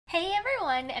Hey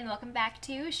everyone, and welcome back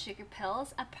to Sugar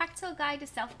Pills, a practical guide to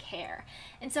self care.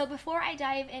 And so, before I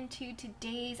dive into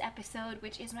today's episode,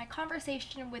 which is my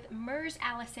conversation with Mers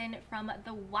Allison from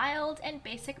the Wild and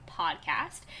Basic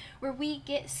podcast, where we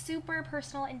get super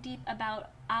personal and deep about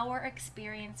our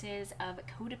experiences of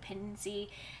codependency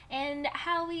and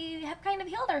how we have kind of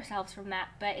healed ourselves from that,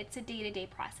 but it's a day to day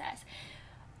process.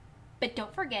 But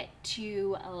don't forget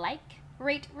to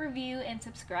rate, review, and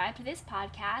subscribe to this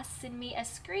podcast. Send me a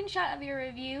screenshot of your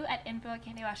review at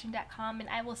info@candywashington.com and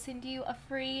I will send you a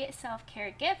free self-care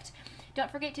gift.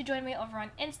 Don't forget to join me over on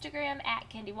Instagram at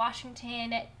Candy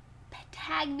Washington.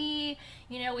 Tag me,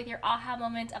 with your aha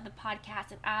moments of the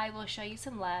podcast, and I will show you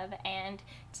some love and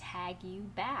tag you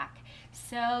back.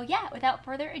 So, yeah, without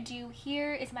further ado,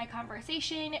 here is my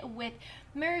conversation with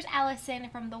Mers Allison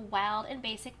from the Wild and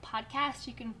Basic podcast.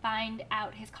 You can find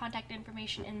out his contact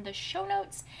information in the show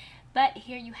notes, but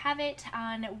here you have it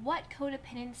on what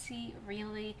codependency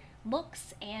really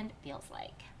looks and feels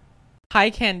like. Hi,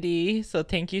 Candy. So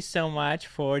thank you so much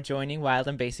for joining Wild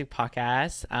and Basic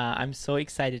Podcast. I'm so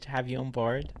excited to have you on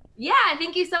board. Yeah,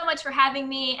 thank you so much for having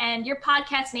me. And your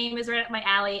podcast name is right up my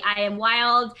alley. I am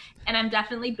wild and I'm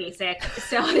definitely basic.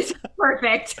 So this is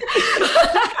perfect.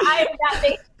 I am that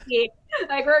basic.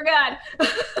 Like, we're good.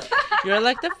 You're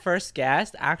like the first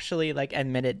guest actually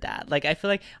admitted that. I feel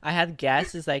like I had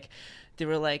guests they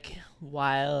were like,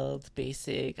 wild,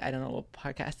 basic, I don't know what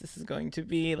podcast this is going to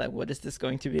be, what is this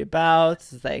going to be about.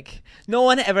 It's like no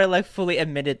one ever fully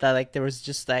admitted that there was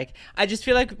just I just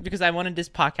feel like, because I wanted this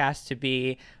podcast to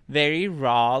be very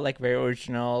raw, very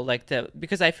original,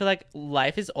 because I feel like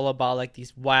life is all about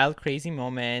these wild, crazy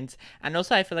moments. And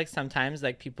also I feel like sometimes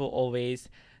people always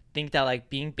think that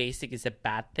being basic is a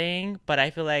bad thing, but I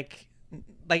feel like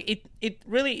it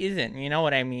really isn't, you know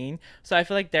what I mean? So I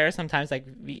feel like there are sometimes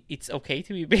it's okay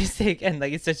to be basic, and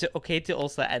it's just okay to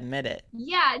also admit it.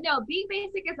 Yeah, no, being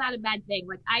basic is not a bad thing.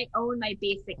 I own my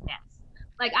basicness.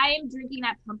 I am drinking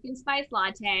that pumpkin spice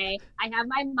latte. I have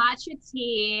my matcha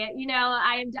tea.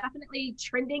 I am definitely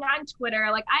trending on Twitter.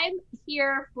 I'm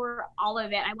here for all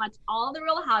of it. I watch all the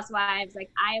Real Housewives.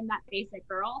 I am that basic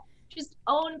girl. Just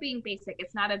own being basic.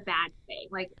 It's not a bad thing,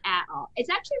 at all. It's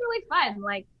actually really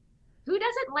fun. Who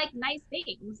doesn't like nice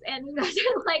things, and who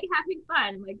doesn't like having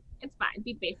fun? It's fine.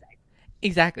 Be basic.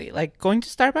 Exactly. Going to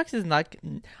Starbucks is not.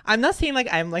 I'm not saying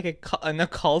I'm in a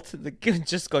cult,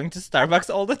 just going to Starbucks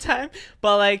all the time,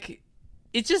 but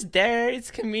it's just there.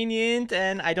 It's convenient,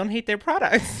 and I don't hate their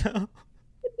products. So.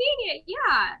 Convenient,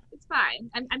 yeah, it's fine.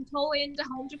 I'm totally into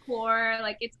home decor.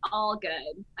 It's all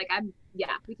good.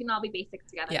 We can all be basic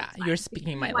together. Yeah, you're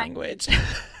speaking my language.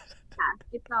 Yeah,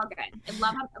 it's all good. I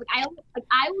love how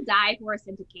I will die for a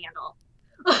scented candle.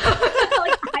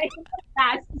 I am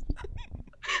obsessed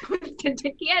with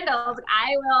scented candles.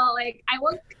 I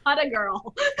will cut a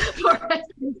girl for a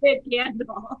scented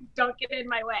candle. Don't get in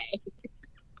my way.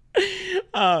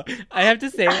 I have to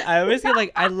say, I always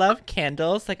get I love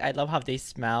candles. I love how they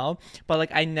smell, but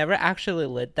I never actually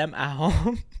lit them at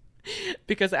home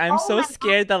because I'm so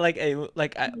scared that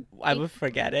I would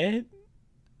forget it.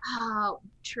 Oh,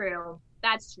 true.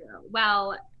 That's true.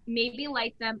 Well, maybe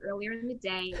light them earlier in the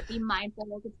day. Be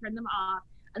mindful to turn them off.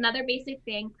 Another basic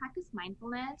thing, practice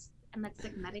mindfulness and let's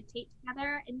meditate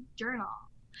together and journal.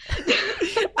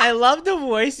 I love the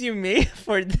voice you made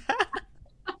for that.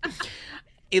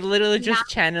 It literally just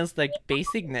channels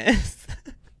basicness.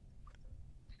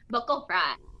 Buckle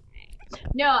fry.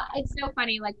 No, it's so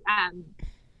funny.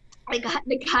 I got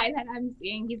the guy that I'm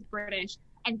seeing, he's British.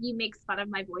 And he makes fun of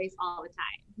my voice all the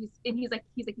time. He's like,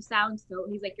 you sound so,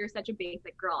 he's like, you're such a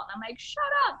basic girl. And I'm like, shut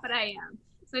up, but I am.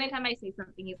 So anytime I say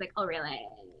something, he's like, oh, really?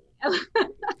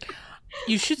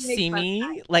 You should see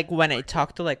me when I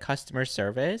talk to customer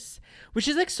service, which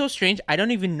is so strange. I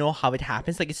don't even know how it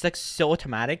happens. It's so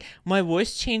automatic. My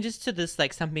voice changes to this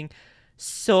something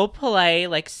so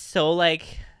polite,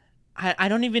 I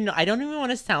don't even know. I don't even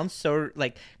want to sound so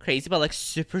crazy, but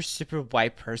super super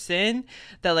white person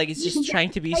that it's just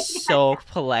trying to be so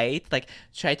polite,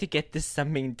 try to get this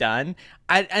something done.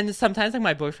 And sometimes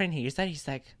my boyfriend hears that, he's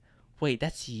like, "Wait,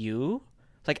 that's you?"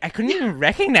 I couldn't even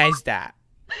recognize that.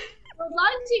 Well,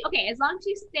 as long as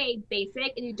you stay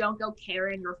basic and you don't go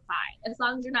Karen, you're fine. As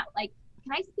long as you're not can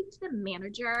I speak to the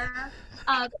manager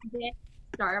of this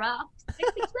Starbucks? Can I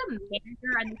speak to the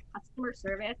manager on the customer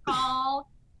service call?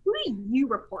 Who do you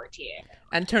report to?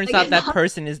 And turns out that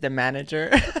person is the manager.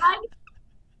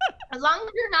 As long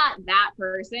as you're not that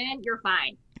person, you're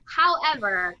fine.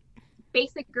 However,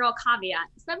 basic girl caveat,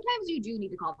 sometimes you do need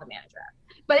to call the manager.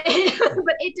 But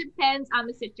it depends on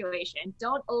the situation.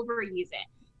 Don't overuse it.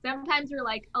 Sometimes you're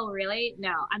like, oh, really?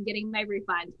 No, I'm getting my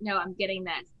refund. No, I'm getting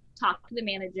this. talk to the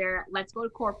manager, let's go to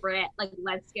corporate, like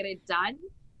let's get it done.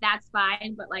 That's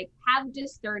fine, but like have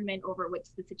discernment over what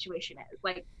the situation is.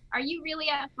 Like, are you really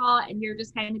at fault and you're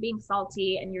just kind of being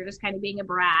salty and you're just kind of being a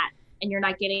brat and you're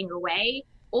not getting your way?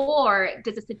 Or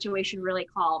does the situation really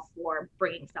call for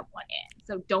bringing someone in?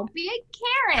 So don't be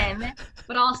a Karen,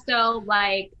 but also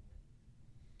like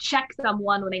check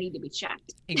someone when they need to be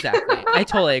checked. Exactly. I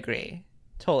totally agree.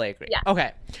 Totally agree. Yeah.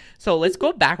 Okay. So let's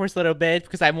go backwards a little bit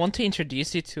because I want to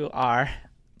introduce you to our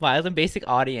Wild and Basic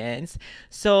audience.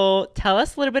 So tell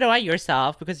us a little bit about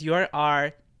yourself because you're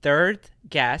our third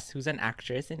guest who's an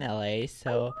actress in LA.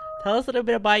 So tell us a little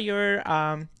bit about your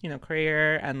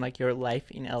career and like your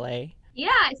life in LA. Yeah,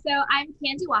 so I'm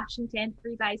Candy Washington, for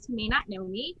you guys who may not know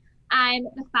me. I'm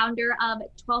the founder of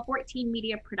 1214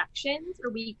 Media Productions,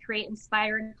 where we create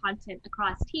inspiring content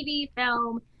across TV,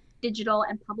 film, digital,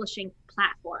 and publishing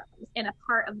platforms. And a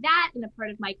part of that, and a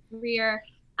part of my career,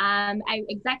 I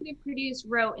executive produced,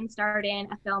 wrote, and starred in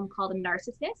a film called The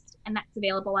Narcissist, and that's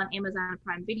available on Amazon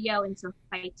Prime Video and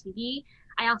SoFi TV.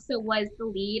 I also was the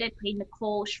lead. I played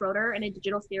Nicole Schroeder in a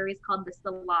digital series called The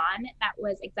Salon that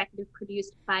was executive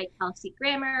produced by Kelsey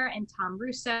Grammer and Tom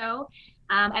Russo.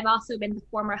 I've also been the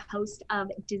former host of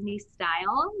Disney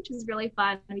Style, which was really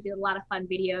fun. We did a lot of fun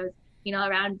videos,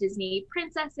 around Disney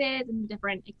princesses and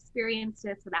different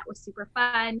experiences. So that was super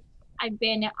fun. I've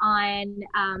been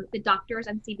on The Doctors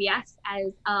on CBS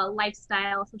as a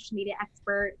lifestyle social media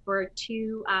expert for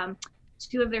two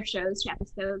of their shows, 2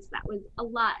 episodes. That was a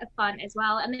lot of fun as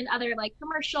well. And then other like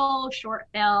commercial short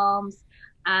films,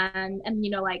 and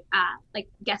like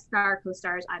guest star,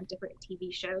 co-stars on different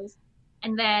TV shows.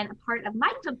 And then a part of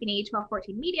my company,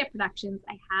 1214 Media Productions,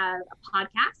 I have a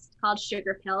podcast called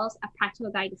Sugar Pills, a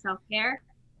practical guide to self-care.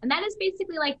 And that is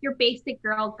basically like your basic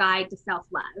girl guide to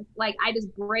self-love. Like I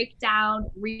just break down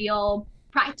real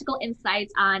practical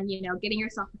insights on, getting your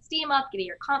self-esteem up, getting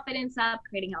your confidence up,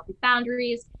 creating healthy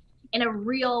boundaries in a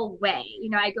real way.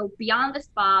 I go beyond the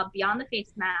spa, beyond the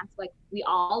face mask. Like we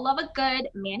all love a good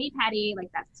mani-pedi,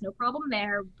 like that's no problem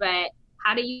there. But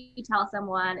how do you tell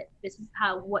someone this is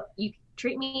what you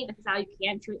treat me, this is how you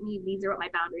can treat me, these are what my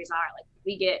boundaries are? Like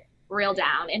we get real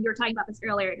down. And we were talking about this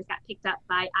earlier, it just got picked up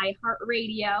by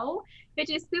iHeartRadio, which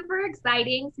is super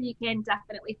exciting. So you can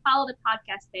definitely follow the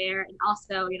podcast there. And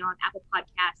also, on Apple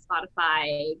Podcasts,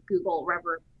 Spotify, Google,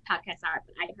 wherever podcasts are,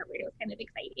 but iHeartRadio is kind of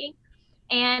exciting.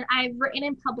 And I've written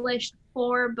and published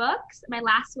 4 books. My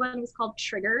last one was called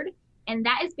Triggered. And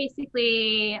that is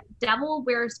basically Devil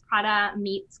Wears Prada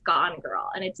meets Gone Girl.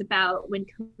 And it's about when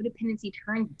codependency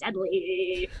turns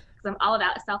deadly. Because I'm all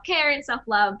about self-care and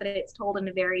self-love, but it's told in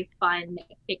a very fun,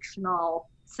 fictional,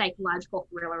 psychological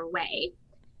thriller way.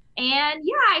 And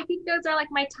yeah, I think those are like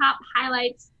my top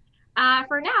highlights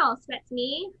for now. So that's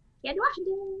me, Candy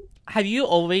Washington. Have you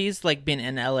always like been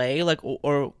in LA, like,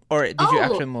 or did you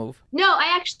actually move? No,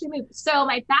 I actually moved. So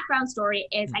my background story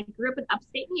is I grew up in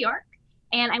upstate New York,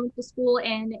 and I went to school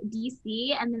in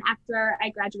DC. And then after I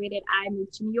graduated, I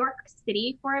moved to New York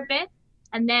City for a bit,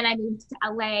 and then I moved to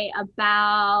LA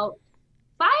about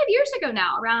 5 years ago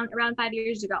now, around 5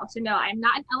 years ago. So no, I'm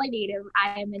not an LA native.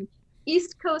 I am an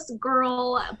East Coast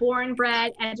girl, born,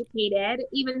 bred, educated,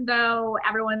 even though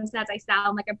everyone says I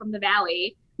sound like I'm from the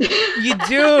Valley. You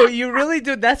do. You really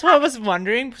do. That's what I was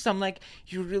wondering. Because I'm like,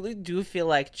 you really do feel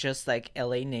like just like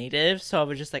LA native. So I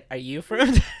was just like, are you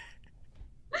from there?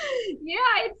 Yeah,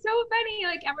 it's so funny.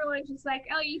 Like everyone's just like,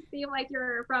 oh, you seem like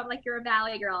you're from you're a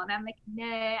Valley girl. And I'm like,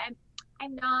 no,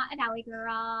 I'm not a Valley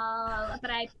girl, but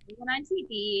I went on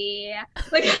TV.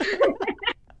 Like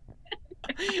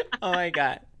Oh my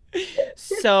God.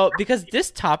 So because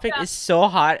this topic is so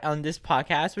hot on this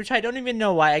podcast, which I don't even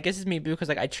know why. I guess it's maybe because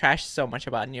like I trash so much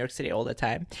about New York City all the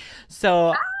time.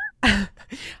 So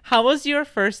how was your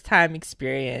first time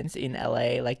experience in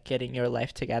LA, like getting your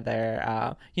life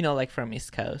together, like from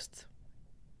East Coast?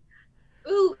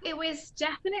 Ooh, it was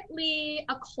definitely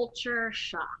a culture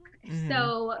shock. Mm-hmm.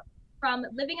 So from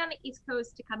living on the East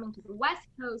Coast to coming to the West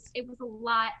Coast, it was a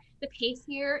lot. The pace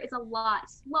here is a lot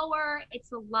slower.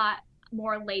 It's a lot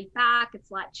more laid back.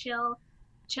 It's a lot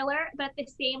chiller. But at the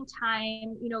same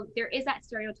time, there is that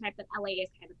stereotype that LA is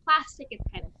kind of plastic, it's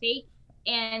kind of fake.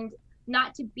 And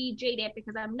not to be jaded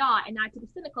because I'm not, and not to be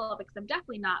cynical because I'm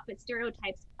definitely not, but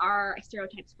stereotypes are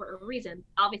stereotypes for a reason.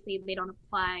 Obviously, they don't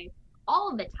apply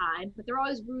all of the time, but they're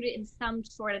always rooted in some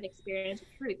sort of experience or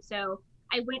truth. So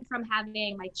I went from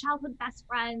having my childhood best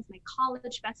friends, my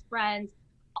college best friends,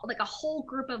 like a whole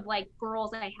group of like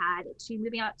girls that I had, to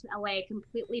moving out to LA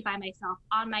completely by myself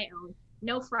on my own,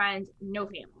 no friends, no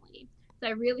family. So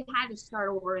I really had to start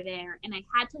over there, and I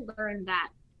had to learn that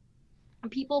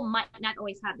and people might not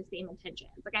always have the same intentions.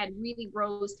 Like I had really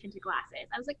rose tinted glasses.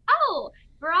 I was like, oh,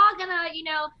 we're all gonna,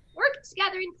 work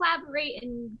together and collaborate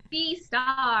and be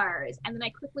stars. And then I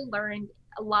quickly learned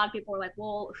a lot of people were like,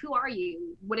 well, who are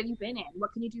you? What have you been in?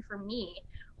 What can you do for me?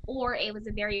 Or it was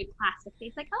a very plastic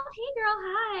face, like, oh, hey, girl,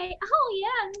 hi. Oh,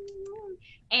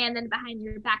 yeah. And then behind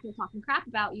your back, they're talking crap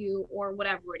about you or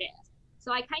whatever it is.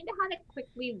 So I kind of had to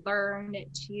quickly learn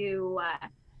to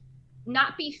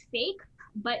not be fake,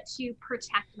 but to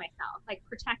protect myself, like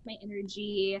protect my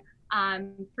energy,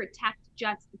 protect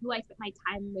just who I spent my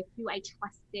time with, who I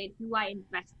trusted, who I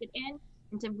invested in,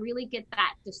 and to really get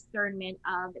that discernment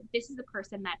of this is a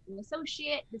person that's an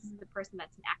associate, this is the person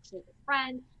that's an actual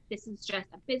friend, this is just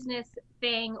a business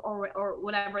thing, or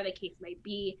whatever the case might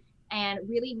be, and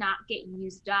really not get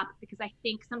used up, because I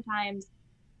think sometimes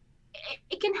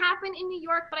it can happen in New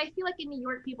York, but I feel like in New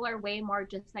York, people are way more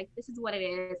just like, this is what it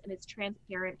is, and it's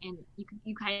transparent, and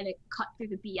you kind of cut through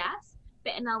the BS.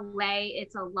 But in LA,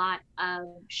 it's a lot of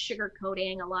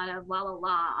sugarcoating, a lot of la la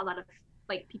la, a lot of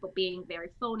like people being very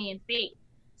phony and fake.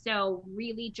 So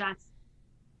really just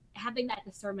having that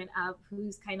discernment of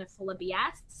who's kind of full of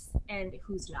BS and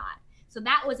who's not. So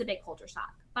that was a big culture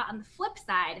shock. But on the flip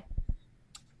side,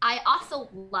 I also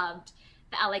loved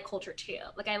the LA culture too.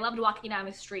 Like I loved walking down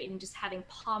the street and just having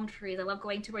palm trees. I love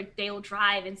going to Rodeo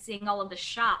Drive and seeing all of the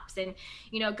shops, and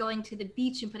going to the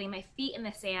beach and putting my feet in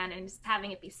the sand and just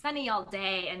having it be sunny all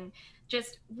day, and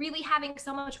just really having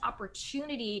so much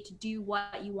opportunity to do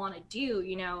what you want to do.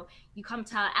 You come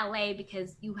to LA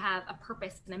because you have a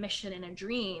purpose and a mission and a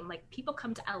dream. Like people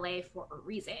come to LA for a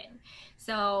reason.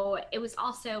 So it was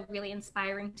also really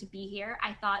inspiring to be here.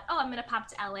 I thought, oh, I'm going to pop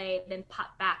to LA, then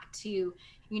pop back to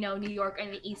New York or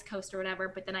the East Coast or whatever.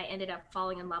 But then I ended up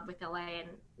falling in love with LA, and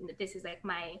this is like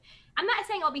I'm not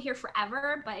saying I'll be here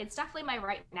forever, but it's definitely my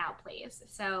right now place.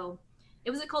 So it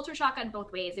was a culture shock on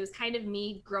both ways. It was kind of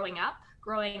me growing up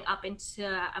into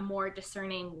a more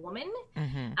discerning woman.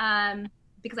 Mm-hmm.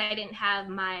 Because I didn't have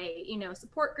my,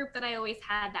 support group that I always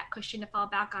had, that cushion to fall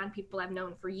back on, people I've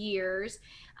known for years.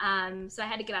 So I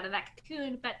had to get out of that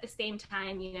cocoon. But at the same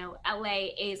time, LA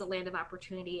is a land of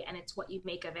opportunity, and it's what you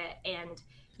make of it. And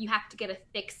you have to get a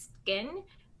thick skin,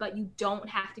 but you don't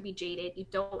have to be jaded. You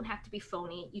don't have to be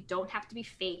phony. You don't have to be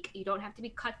fake. You don't have to be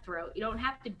cutthroat. You don't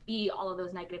have to be all of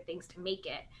those negative things to make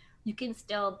it. You can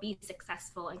still be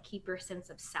successful and keep your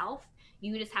sense of self.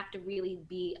 You just have to really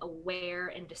be aware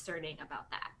and discerning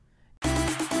about that.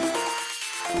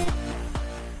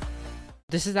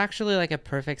 This is actually like a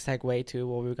perfect segue to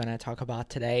what we're gonna talk about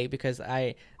today, because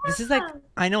I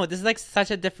know this is like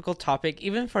such a difficult topic,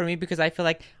 even for me, because I feel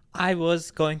like I was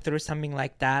going through something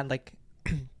like that, like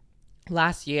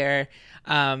last year,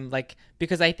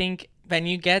 because I think when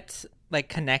you get like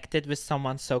connected with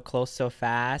someone so close so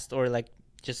fast, or like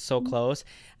just so close,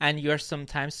 and you're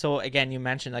sometimes so, again, you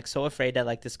mentioned like so afraid that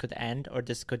like this could end, or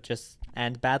this could just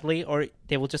end badly, or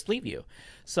they will just leave you,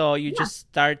 so you just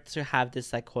start to have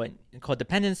this like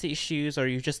codependency issues, or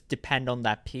you just depend on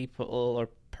that people or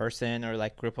person or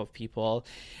like group of people,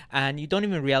 and you don't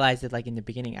even realize it like in the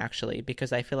beginning, actually,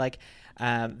 because I feel like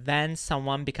when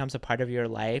someone becomes a part of your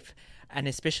life, and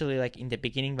especially like in the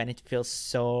beginning when it feels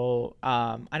so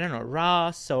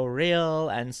raw, so real,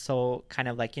 and so kind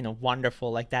of like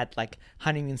wonderful, like that like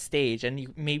honeymoon stage, and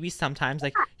you maybe sometimes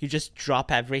like you just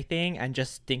drop everything and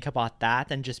just think about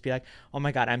that and just be like, oh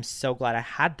my god, I'm so glad I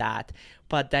had that.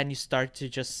 But then you start to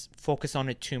just focus on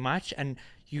it too much, and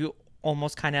you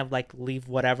almost kind of like leave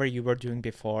whatever you were doing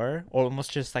before, or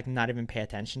almost just like not even pay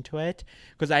attention to it.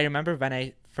 Because I remember when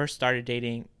I first started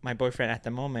dating my boyfriend at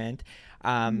the moment,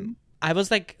 I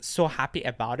was like so happy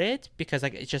about it, because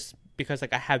like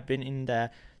I have been in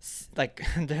the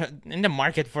in the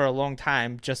market for a long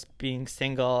time, just being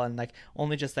single, and like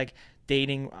only just like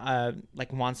dating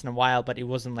like once in a while, but it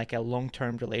wasn't like a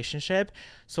long-term relationship.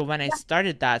 So when I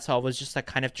started that, so I was just like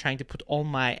kind of trying to put all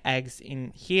my eggs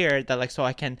in here, that like so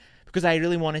I can, because I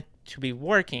really wanted to be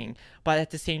working, but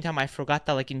at the same time I forgot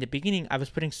that like in the beginning I was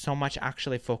putting so much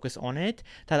actually focus on it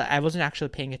that I wasn't actually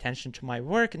paying attention to my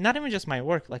work, not even just my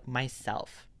work, like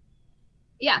myself.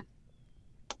 Yeah.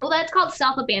 Well, that's called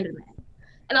self-abandonment.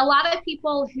 And a lot of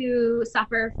people who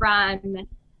suffer from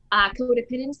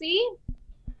codependency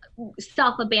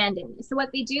self-abandon. So what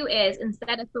they do is,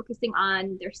 instead of focusing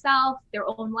on their self, their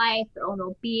own life, their own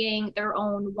well-being, their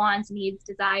own wants, needs,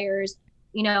 desires,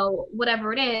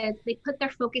 whatever it is, they put their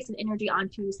focus and energy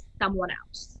onto someone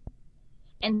else.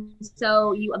 And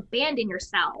so you abandon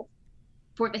yourself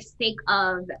for the sake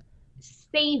of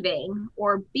saving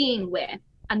or being with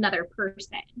another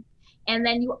person. And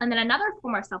then another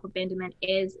form of self-abandonment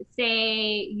is,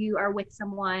 say you are with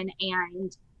someone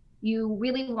and You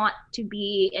really want to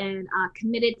be in a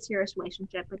committed, serious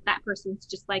relationship, but that person's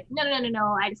just like, no, no, no, no,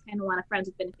 no. I just kind of want a friends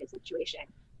with benefits situation.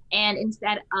 And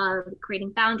instead of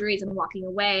creating boundaries and walking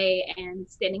away and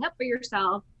standing up for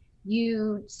yourself,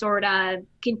 you sort of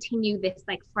continue this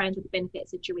like friends with benefit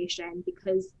situation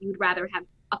because you'd rather have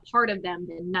a part of them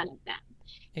than none of them.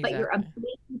 Exactly.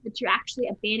 But you're actually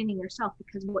abandoning yourself,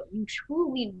 because what you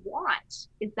truly want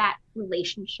is that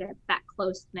relationship, that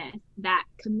closeness, that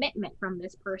commitment from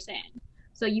this person.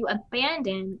 So you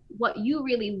abandon what you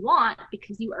really want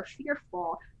because you are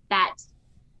fearful that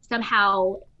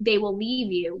somehow they will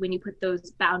leave you when you put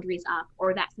those boundaries up,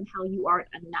 or that somehow you aren't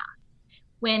enough.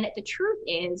 When the truth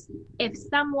is, if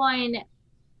someone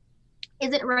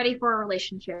isn't ready for a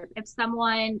relationship, if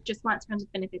someone just wants friends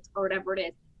with benefits or whatever it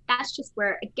is, that's just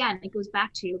where, again, it goes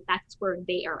back to, that's where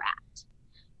they are at.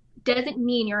 Doesn't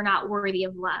mean you're not worthy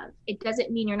of love. It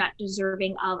doesn't mean you're not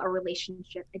deserving of a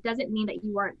relationship. It doesn't mean that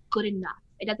you aren't good enough.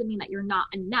 It doesn't mean that you're not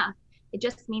enough. It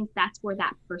just means that's where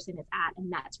that person is at,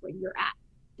 and that's where you're at.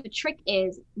 The trick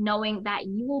is knowing that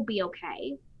you will be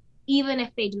okay, even if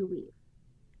they do leave.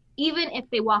 Even if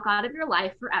they walk out of your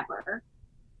life forever,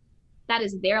 that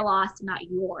is their loss, not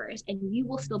yours, and you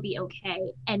will still be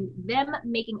okay. And them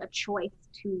making a choice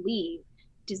to leave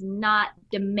does not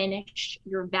diminish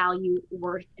your value,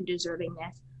 worth, and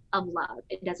deservingness of love.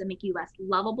 It doesn't make you less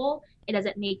lovable. It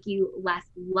doesn't make you less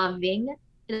loving.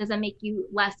 It doesn't make you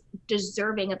less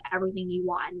deserving of everything you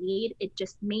want and need. It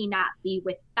just may not be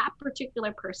with that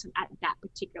particular person at that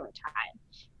particular time.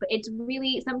 But it's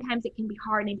really, sometimes it can be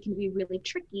hard and it can be really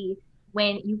tricky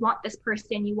when you want this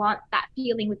person, you want that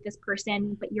feeling with this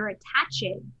person, but you're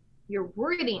attaching your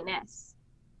worthiness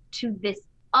to this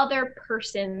other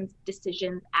person's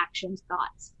decisions, actions,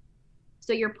 thoughts.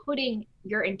 So you're putting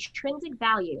your intrinsic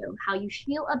value, how you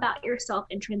feel about yourself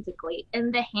intrinsically,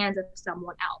 in the hands of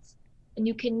someone else. And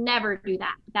you can never do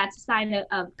that. That's a sign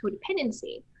of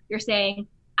codependency. You're saying,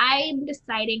 I'm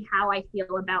deciding how I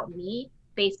feel about me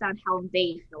based on how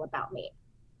they feel about me,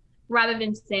 rather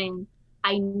than saying,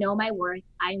 I know my worth,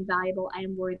 I am valuable, I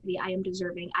am worthy, I am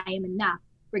deserving, I am enough,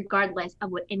 regardless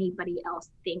of what anybody else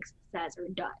thinks, says, or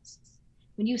does.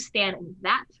 When you stand in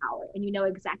that power and you know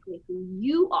exactly who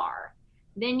you are,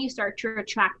 then you start to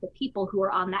attract the people who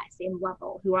are on that same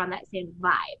level, who are on that same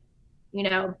vibe. You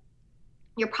know,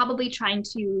 you're probably trying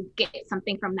to get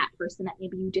something from that person that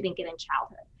maybe you didn't get in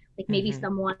childhood. Like maybe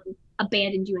someone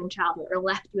abandoned you in childhood, or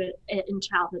left you in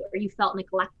childhood, or you felt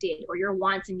neglected, or your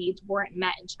wants and needs weren't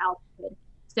met in childhood.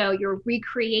 So you're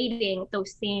recreating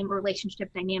those same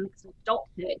relationship dynamics in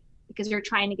adulthood because you're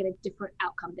trying to get a different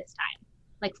outcome this time.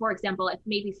 Like, for example, if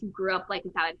you grew up like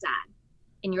without a dad,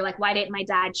 and you're like, why didn't my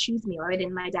dad choose me? Why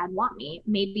didn't my dad want me?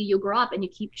 Maybe you grow up and you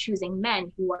keep choosing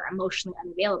men who are emotionally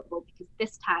unavailable because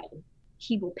this time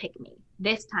he will pick me.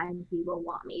 This time he will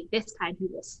want me. This time he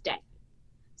will stay.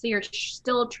 So you're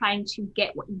still trying to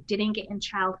get what you didn't get in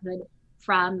childhood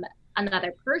from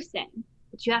another person,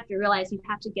 but you have to realize you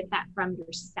have to get that from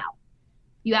yourself.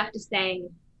 You have to say,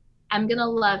 I'm going to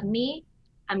love me.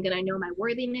 I'm going to know my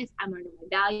worthiness. I'm going to know my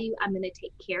value. I'm going to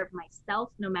take care of myself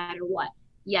no matter what.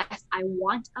 Yes, I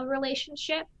want a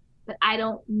relationship, but I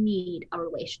don't need a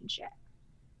relationship.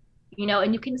 You know,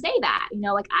 and you can say that, you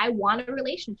know, like, I want a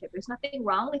relationship. There's nothing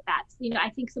wrong with that. So, you know, I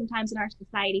think sometimes in our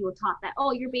society we're taught that,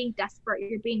 oh, you're being desperate,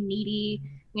 you're being needy,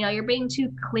 you know, you're being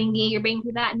too clingy, you're being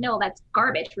too that. No, that's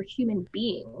garbage. We're human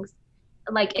beings.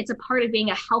 Like, it's a part of being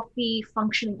a healthy,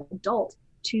 functioning adult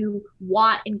to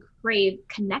want and crave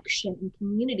connection and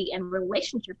community and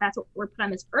relationship. That's what we're put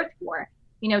on this earth for,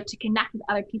 you know, to connect with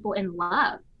other people in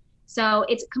love. So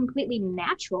it's completely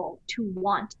natural to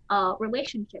want a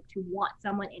relationship, to want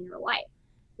someone in your life.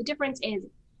 The difference is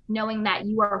knowing that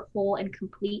you are whole and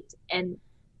complete and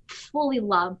fully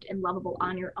loved and lovable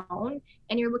on your own,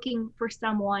 and you're looking for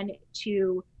someone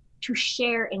to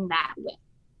share in that with,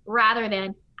 rather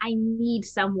than, I need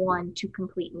someone to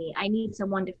complete me. I need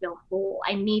someone to feel whole.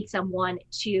 I need someone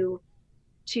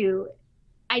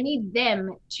I need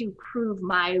them to prove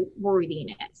my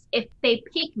worthiness. If they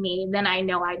pick me, then I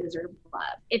know I deserve love.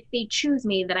 If they choose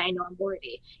me, then I know I'm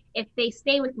worthy. If they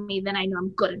stay with me, then I know I'm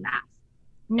good enough.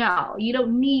 No, you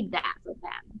don't need that for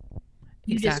them.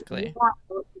 You Exactly. just want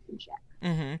a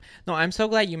relationship. No, I'm so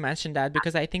glad you mentioned that,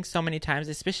 because I think so many times,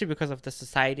 especially because of the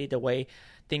society, the way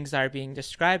things are being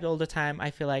described all the time,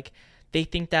 I feel like they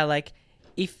think that, like,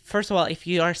 first of all, if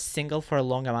you are single for a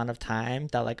long amount of time,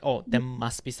 that, like, oh, there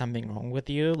must be something wrong with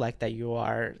you, like, that you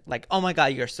are, like, oh my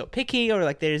god, you're so picky, or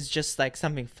like there's just like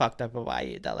something fucked up about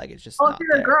you, that, like, it's just if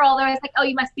you're a girl, they're always like, oh,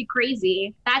 you must be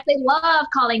crazy. They love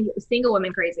calling single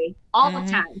women crazy all the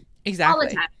time. Exactly. All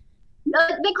the time.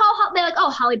 they're like,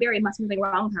 oh, Holly Berry must be something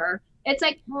wrong with her. It's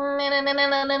like, no, no, no,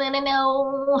 no, no, no, no,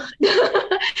 no.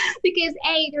 Because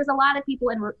there's a lot of people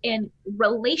in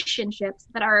relationships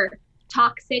that are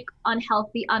toxic,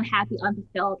 unhealthy, unhappy,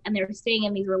 unfulfilled, and they're staying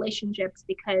in these relationships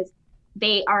because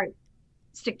they aren't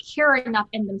secure enough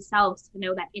in themselves to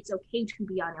know that it's okay to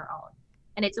be on your own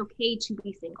and it's okay to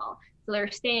be single. So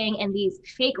they're staying in these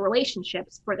fake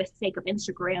relationships for the sake of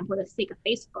Instagram, for the sake of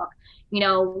Facebook.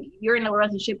 You're in a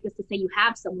relationship just to say you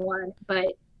have someone,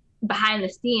 but behind the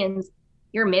scenes,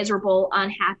 you're miserable,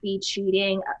 unhappy,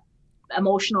 cheating,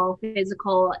 emotional,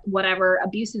 physical, whatever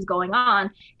abuse is going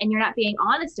on, and you're not being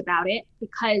honest about it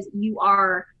because you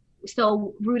are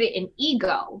so rooted in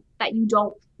ego that you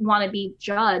don't want to be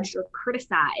judged or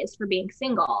criticized for being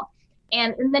single.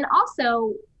 And then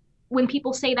also, when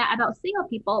people say that about single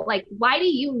people, like, why do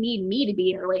you need me to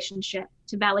be in a relationship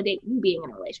to validate you being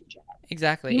in a relationship?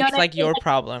 Exactly. It's like your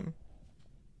problem.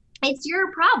 It's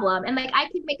your problem. And like, I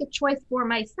could make a choice for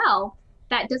myself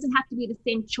that doesn't have to be the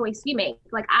same choice you make.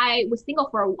 Like, I was single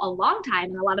for a long time,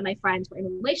 and a lot of my friends were in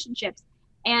relationships.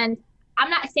 And I'm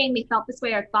not saying they felt this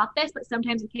way or thought this, but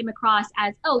sometimes it came across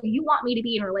as, oh, you want me to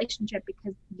be in a relationship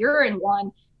because you're in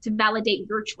one to validate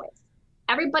your choice.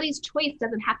 Everybody's choice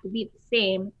doesn't have to be the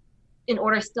same in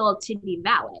order still to be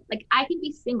valid. Like, I can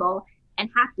be single and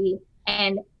happy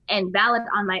and valid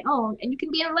on my own, and you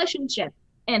can be in a relationship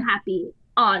and happy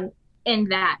in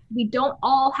that. We don't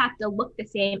all have to look the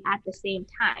same at the same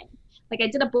time. Like, I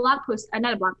did a podcast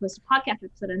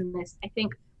episode on this, I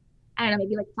think, I don't know,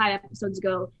 maybe like 5 episodes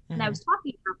ago. And I was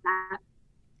talking about that,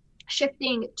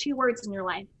 shifting 2 words in your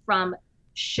life from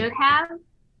should have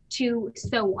to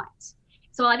so what.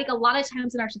 So I think a lot of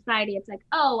times in our society, it's like,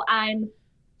 oh, I'm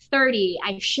 30,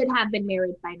 I should have been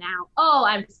married by now. Oh,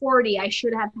 I'm 40, I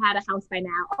should have had a house by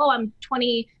now. Oh, I'm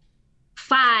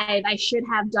 25, I should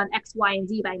have done X, Y, and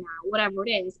Z by now, whatever it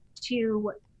is.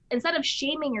 To, instead of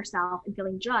shaming yourself and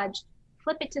feeling judged,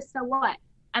 flip it to so what?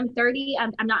 I'm 30,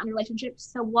 I'm not in a relationship,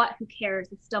 so what? Who cares?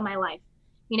 It's still my life.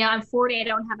 I'm 40, I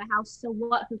don't have a house, so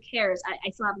what? Who cares? I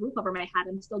still have a roof over my head.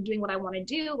 I'm still doing what I want to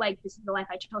do. Like, this is the life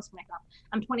I chose for myself.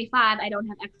 I'm 25, I don't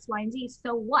have X, Y, and Z,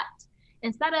 so what?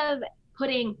 Instead of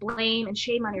putting blame and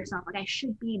shame on yourself, like, I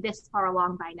should be this far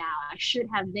along by now, I should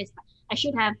have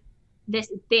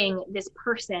this thing, this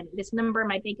person, this number in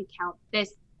my bank account,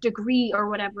 this degree, or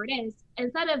whatever it is,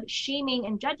 instead of shaming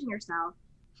and judging yourself,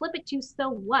 flip it to so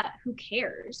what? Who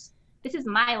cares? This is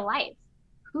my life.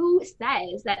 Who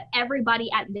says that everybody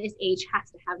at this age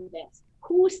has to have this?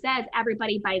 Who says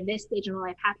everybody by this stage in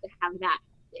life has to have that?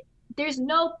 There's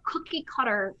no cookie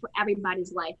cutter for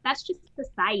everybody's life. That's just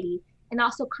society, and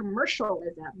also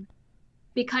commercialism,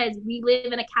 because we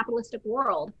live in a capitalistic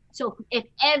world. So if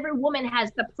every woman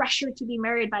has the pressure to be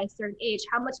married by a certain age,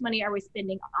 how much money are we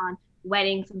spending on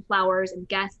weddings and flowers and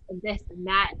guests and this and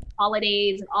that, and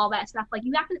holidays and all that stuff? Like,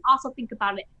 you have to also think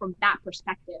about it from that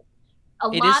perspective.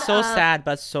 It is so sad,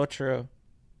 but so true.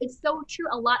 It's so true.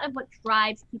 A lot of what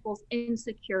drives people's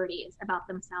insecurities about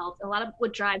themselves, a lot of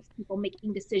what drives people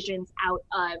making decisions out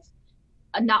of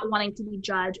not wanting to be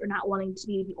judged or not wanting to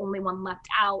be the only one left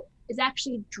out, is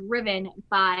actually driven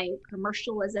by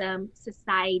commercialism,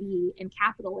 society, and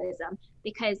capitalism.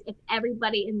 Because if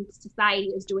everybody in society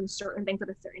is doing certain things at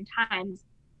a certain times,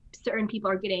 certain people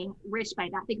are getting rich by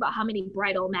that. Think about how many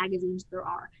bridal magazines there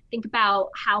are. Think about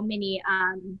how many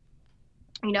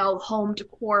home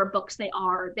decor books they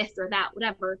are, this or that,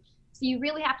 whatever. So you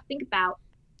really have to think about,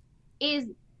 is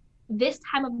this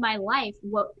time of my life,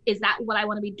 what I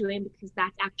want to be doing because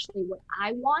that's actually what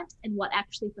I want and what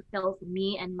actually fulfills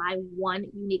me and my one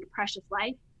unique precious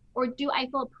life? Or do I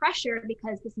feel pressure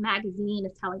because this magazine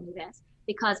is telling me this,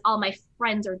 because all my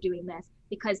friends are doing this,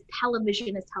 because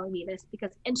television is telling me this,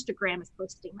 because Instagram is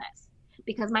posting this,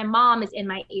 because my mom is in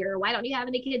my ear, why don't you have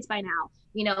any kids by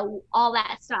now? All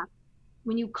that stuff.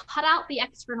 When you cut out the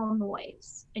external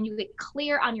noise and you get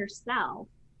clear on yourself,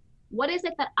 what is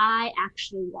it that I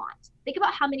actually want? Think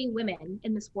about how many women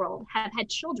in this world have had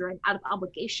children out of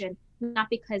obligation, not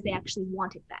because they actually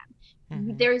wanted them.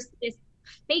 Mm-hmm. There's this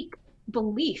fake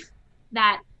belief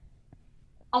that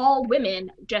all women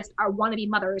just want to be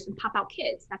mothers and pop out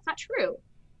kids. That's not true.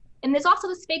 And there's also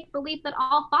this fake belief that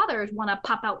all fathers want to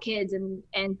pop out kids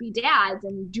and be dads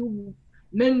and do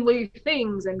manly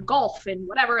things and golf and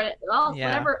whatever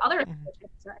other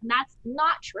things are. And that's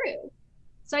not true.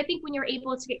 So I think when you're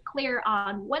able to get clear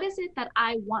on what is it that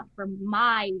I want for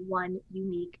my one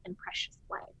unique and precious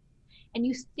life, and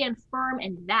you stand firm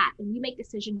in that, and you make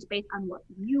decisions based on what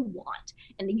you want,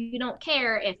 and you don't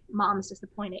care if mom's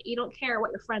disappointed, you don't care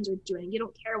what your friends are doing, you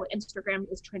don't care what Instagram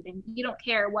is trending, you don't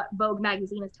care what Vogue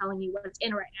magazine is telling you what's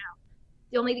in right now.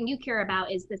 The only thing you care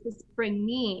about is, does this bring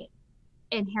me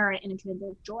inherent and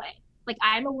intrinsic joy? Like,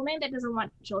 I'm a woman that doesn't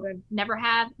want children, never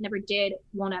have, never did,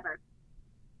 won't ever.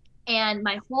 And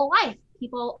my whole life,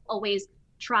 people always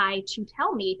try to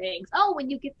tell me things. Oh, when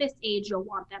you get this age, you'll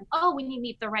want them. Oh, when you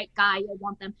meet the right guy, you'll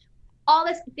want them. All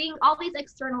this thing, all these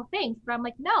external things. But I'm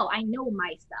like, no, I know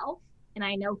myself and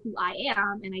I know who I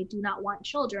am, and I do not want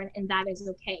children, and that is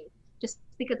okay. Just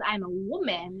because I'm a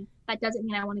woman, that doesn't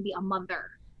mean I want to be a mother.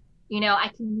 I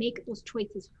can make those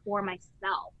choices for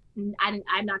myself.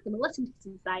 I'm not going to listen to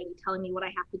society telling me what I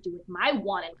have to do with my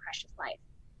one and precious life.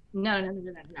 No.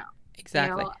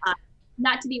 Exactly.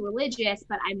 Not to be religious,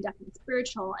 but I'm definitely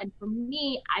spiritual. And for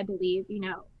me, I believe,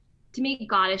 to me,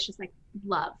 God is just like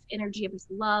love, energy of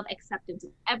just love, acceptance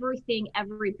of everything,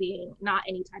 every being, not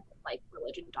any type of like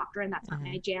religion doctrine. That's not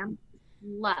my jam.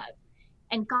 Love.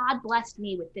 And God blessed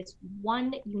me with this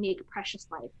one unique, precious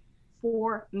life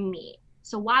for me.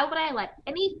 So why would I let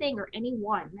anything or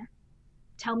anyone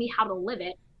tell me how to live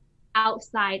it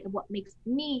outside of what makes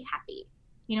me happy?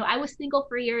 I was single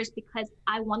for years because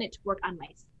I wanted to work on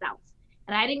myself.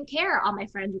 And I didn't care all my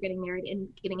friends were getting married and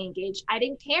getting engaged. I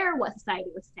didn't care what society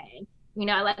was saying.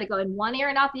 I let it go in one ear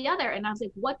and out the other. And I was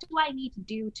like, what do I need to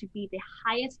do to be the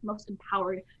highest, most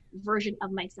empowered version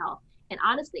of myself? And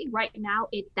honestly, right now,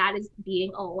 that is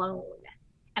being alone.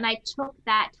 And I took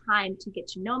that time to get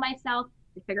to know myself,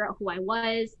 to figure out who I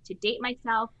was, to date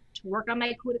myself, to work on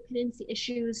my codependency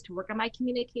issues, to work on my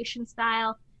communication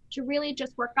style, to really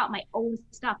just work out my own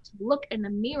stuff, to look in the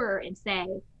mirror and say,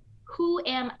 who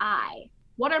am I?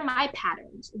 What are my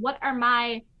patterns? What are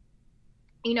my,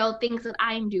 things that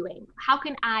I'm doing? How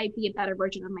can I be a better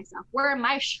version of myself? Where are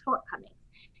my shortcomings?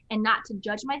 And not to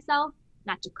judge myself,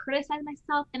 not to criticize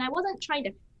myself. And I wasn't trying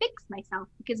to fix myself,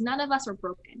 because none of us are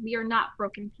broken. We are not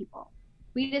broken people.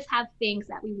 We just have things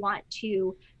that we want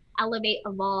to elevate,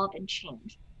 evolve, and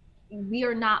change. We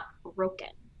are not broken.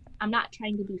 I'm not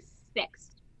trying to be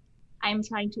fixed. I'm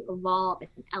trying to evolve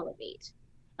and elevate.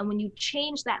 And when you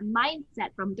change that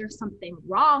mindset from there's something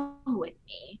wrong with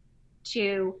me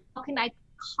to how can I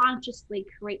consciously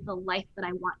create the life that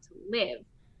I want to live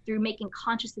through making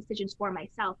conscious decisions for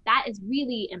myself, that is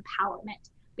really empowerment.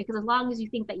 Because as long as you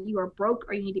think that you are broke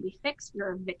or you need to be fixed,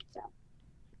 you're a victim.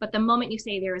 But the moment you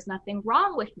say there is nothing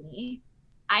wrong with me,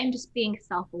 I'm just being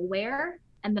self-aware,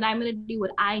 and then I'm going to do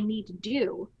what I need to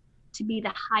do to be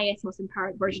the highest, most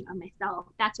empowered version of myself.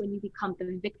 That's when you become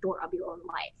the victor of your own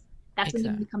life. That's when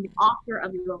you become the author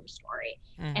of your own story.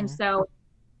 And so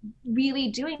really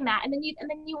doing that, and then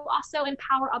you also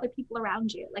empower other people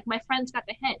around you. Like, my friends got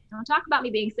the hint. Don't talk about me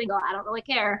being single. I don't really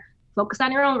care. Focus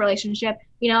on your own relationship.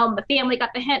 The family got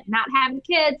the hint. Not having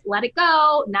kids, let it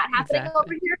go. Not happening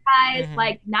over here, guys.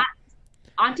 Like, not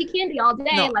Auntie Candy all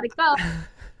day. Let it go.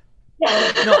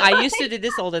 No, I used to do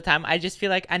this all the time. I just feel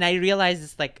like, and I realized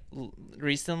this like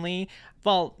recently,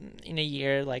 well, in a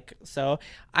year, like, so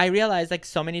I realized like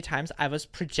so many times I was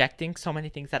projecting so many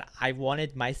things that I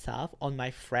wanted myself on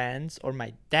my friends or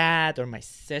my dad or my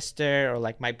sister or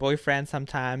like my boyfriend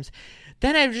sometimes.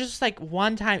 Then I just like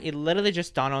one time it literally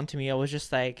just dawned on to me. I was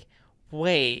just like,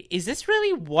 wait, is this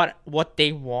really what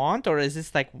they want, or is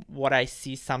this like what I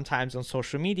see sometimes on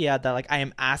social media that like I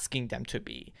am asking them to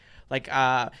be? Like,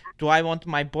 do I want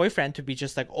my boyfriend to be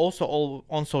just like also all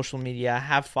on social media,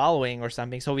 have following or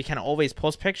something, so we can always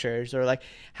post pictures, or like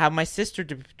have my sister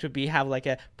to have like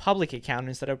a public account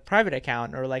instead of a private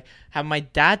account, or like have my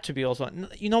dad to be also,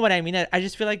 you know what I mean? I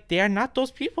just feel like they are not those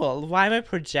people. Why am I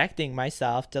projecting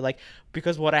myself to like,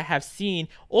 because what I have seen,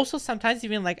 also sometimes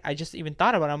even like I just even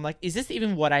thought about it, I'm like, is this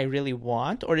even what I really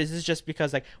want, or is this just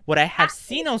because like what I have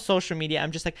seen on social media,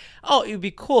 I'm just like, oh, it would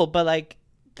be cool, but like,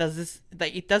 does this,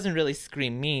 like, it doesn't really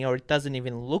scream me, or it doesn't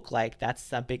even look like that's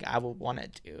something I would want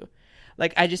to do.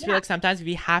 Like, I just feel like sometimes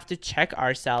we have to check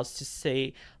ourselves to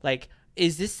say, like,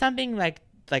 is this something like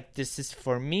this is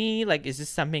for me? Like, is this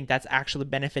something that's actually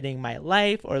benefiting my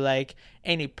life, or like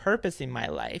any purpose in my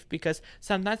life? Because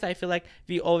sometimes I feel like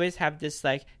we always have this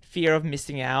like fear of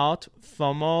missing out,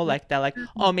 FOMO, like that, like,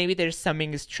 oh, maybe there's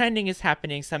something is trending is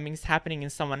happening, something's happening in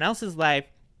someone else's life.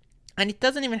 And it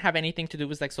doesn't even have anything to do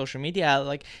with like social media.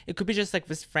 Like, it could be just like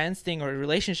this friends thing or a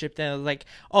relationship. Then like,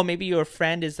 oh, maybe your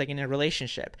friend is like in a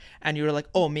relationship, and you're like,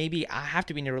 oh, maybe I have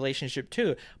to be in a relationship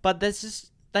too. But that's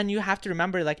just, then you have to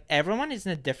remember, like, everyone is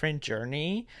in a different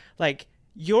journey. Like,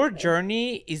 your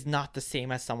journey is not the same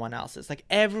as someone else's. Like,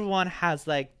 everyone has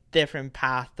like different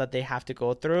path that they have to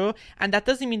go through. And that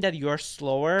doesn't mean that you're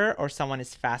slower or someone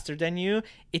is faster than you.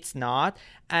 It's not.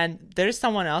 And there's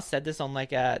someone else said this on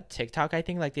like a TikTok, I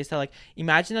think, like they said, like,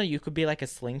 imagine that you could be like a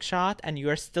slingshot and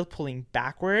you're still pulling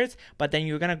backwards, but then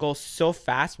you're gonna go so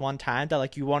fast one time that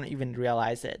like you won't even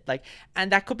realize it. Like,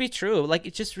 and that could be true. Like,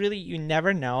 it's just really, you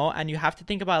never know. And you have to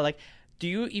think about like, do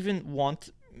you even want,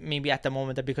 maybe at the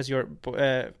moment, that because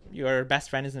your best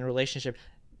friend is in a relationship,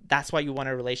 that's why you want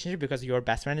a relationship, because your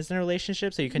best friend is in a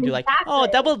relationship, so you can do like, oh,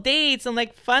 double dates and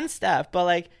like fun stuff. But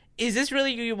like, is this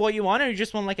really what you want, or you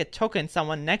just want like a token,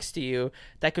 someone next to you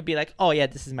that could be like, oh yeah,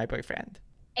 this is my boyfriend?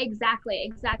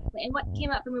 Exactly. And what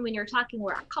came up for me when you were talking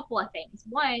were a couple of things.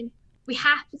 One, we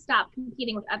have to stop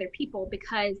competing with other people,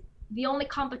 because the only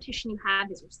competition you have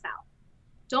is yourself.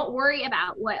 Don't worry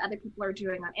about what other people are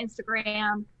doing on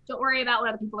Instagram. Don't worry about what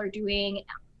other people are doing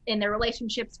in their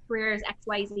relationships, careers,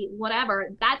 XYZ, whatever.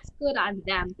 That's good on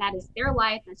them. That is their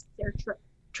life. That's their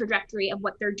trajectory of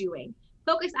what they're doing.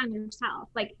 Focus on yourself.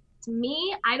 Like, to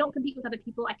me, I don't compete with other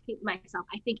people. I compete with myself.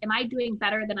 I think, am I doing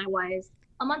better than I was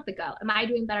a month ago? Am I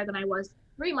doing better than I was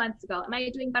 3 months ago? Am I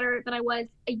doing better than I was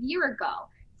a year ago?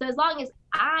 So as long as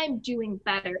I'm doing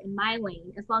better in my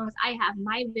lane, as long as I have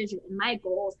my vision and my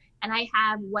goals, and I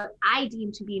have what I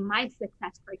deem to be my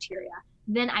success criteria,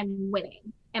 then I'm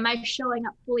winning. Am I showing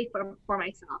up fully for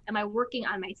myself? Am I working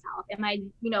on myself? Am I,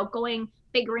 going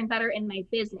bigger and better in my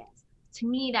business? To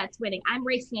me, that's winning. I'm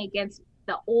racing against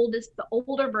the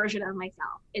older version of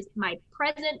myself. Is my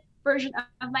present version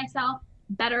of myself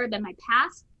better than my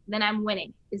past? Then I'm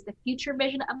winning. Is the future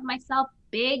vision of myself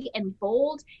big and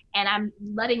bold, and I'm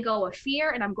letting go of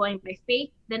fear and I'm going by faith?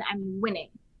 Then I'm winning.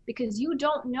 Because you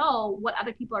don't know what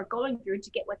other people are going through to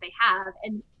get what they have.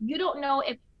 And you don't know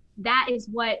if that is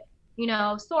what,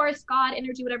 source, God,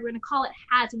 energy, whatever you want to call it,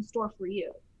 has in store for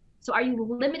you. So are you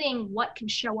limiting what can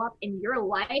show up in your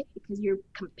life because you're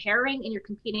comparing and you're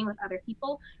competing with other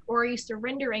people? Or are you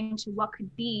surrendering to what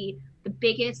could be the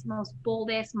biggest, most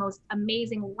boldest, most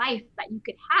amazing life that you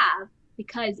could have,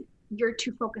 because you're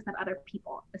too focused on other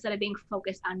people instead of being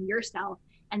focused on yourself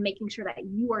and making sure that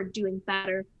you are doing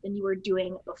better than you were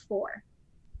doing before?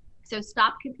 So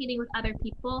stop competing with other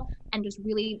people and just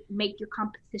really make your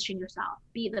competition yourself.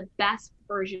 Be the best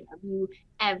version of you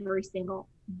every single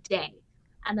day.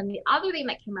 And then the other thing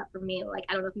that came up for me, like,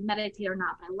 I don't know if you meditate or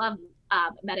not, but I love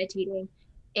meditating,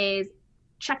 is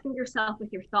checking yourself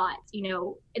with your thoughts.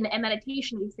 In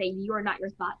meditation, we say you are not your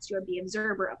thoughts, you're the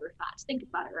observer of your thoughts. Think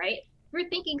about it, right? If you're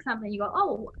thinking something, you go,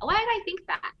 oh, why did I think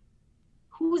that?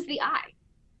 Who's the I?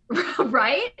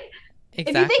 Right? Exactly.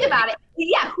 If you think about it,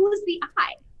 who's the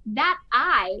I? That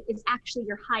I is actually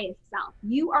your highest self.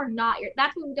 You are not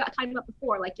that's what we got talking about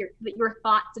before, like your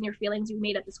thoughts and your feelings. You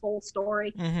made up this whole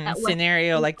story.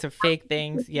 Scenario, like to fake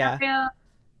things. Scenario,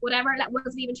 whatever, that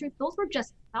wasn't even true. Those were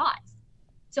just thoughts.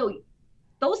 So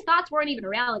those thoughts weren't even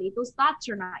reality. Those thoughts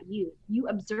are not you. You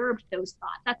observed those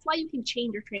thoughts. That's why you can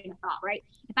change your train of thought, right?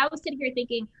 If I was sitting here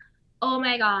thinking, oh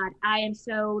my God, I am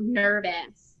so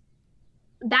nervous,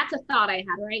 that's a thought I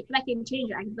had, right? But I can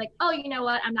change it. I can be like, oh, you know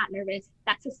what? I'm not nervous.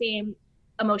 That's the same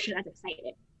emotion as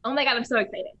excited. Oh my God, I'm so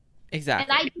excited.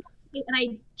 Exactly. And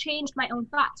I changed my own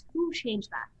thoughts. Who changed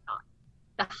that thought?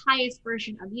 The highest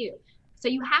version of you. So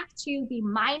you have to be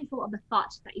mindful of the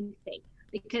thoughts that you think,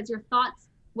 because your thoughts,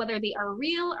 whether they are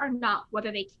real or not,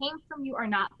 whether they came from you or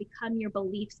not, become your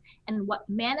beliefs. And what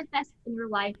manifests in your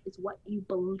life is what you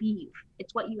believe.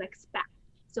 It's what you expect.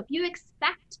 So if you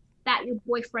expect that your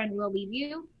boyfriend will leave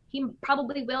you, he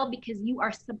probably will, because you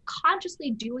are subconsciously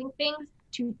doing things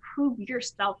to prove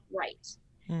yourself right.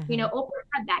 Mm-hmm. Oprah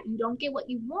had that. You don't get what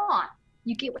you want,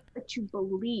 you get what you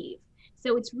believe.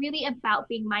 So it's really about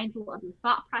being mindful of your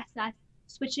thought process,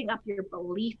 switching up your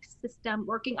belief system,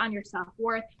 working on your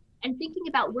self-worth, and thinking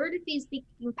about, where did these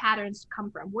thinking patterns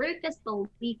come from? Where did this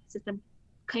belief system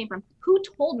come from? Who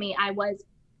told me I was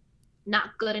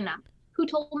not good enough? Who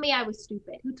told me I was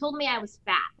stupid? Who told me I was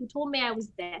fat? Who told me I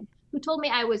was thin? Who told me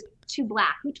I was too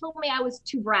black? Who told me I was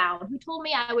too brown? Who told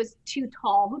me I was too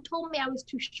tall? Who told me I was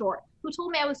too short? Who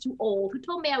told me I was too old? Who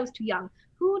told me I was too young?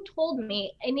 Who told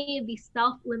me any of these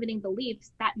self-limiting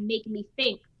beliefs that make me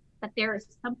think that there is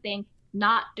something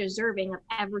not deserving of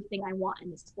everything I want in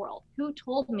this world? Who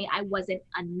told me I wasn't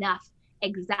enough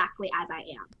exactly as I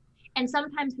am? And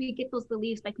sometimes we get those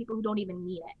beliefs by people who don't even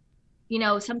mean it.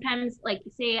 Sometimes, like,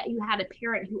 say you had a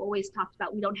parent who always talked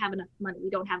about, we don't have enough money, we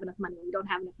don't have enough money, we don't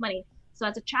have enough money. So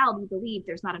as a child, you believe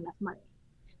there's not enough money.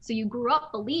 So you grew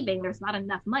up believing there's not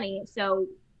enough money. So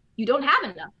you don't have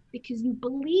enough because you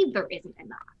believe there isn't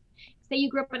enough. say you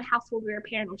grew up in a household where your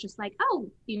parent was just like, oh,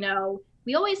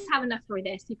 we always have enough for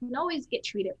this. You can always get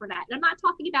treated for that. And I'm not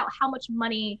talking about how much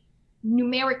money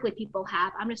numerically people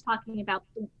have. I'm just talking about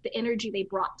the energy they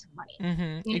brought to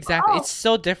money. Exactly. It's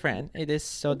so different. It is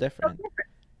so different.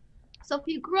 So if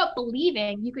you grew up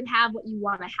believing you can have what you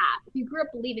want to have, if you grew up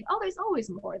believing, oh, there's always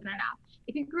more than enough,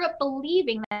 if you grew up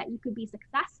believing that you could be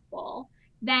successful,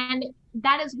 then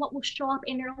that is what will show up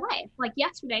in your life. Like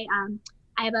yesterday,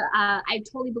 I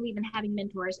totally believe in having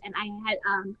mentors, and I had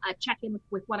a check-in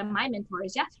with one of my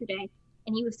mentors yesterday,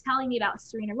 and he was telling me about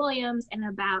Serena Williams and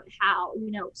about how,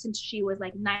 since she was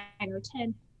like 9 or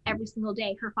 10, every single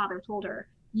day her father told her,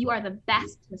 you are the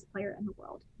best tennis player in the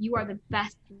world. You are the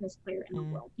best tennis player in the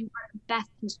world. You are the best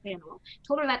tennis player in the world.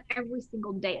 Told her that every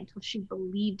single day until she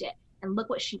believed it. And look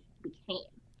what she became.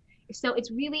 So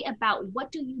it's really about,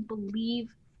 what do you believe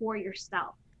for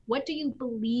yourself? What do you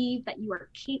believe that you are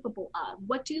capable of?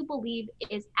 What do you believe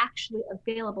is actually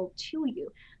available to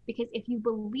you? Because if you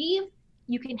believe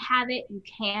you can have it, you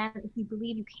can. If you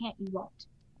believe you can't, you won't.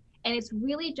 And it's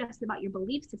really just about your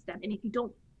belief system. And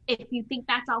if you think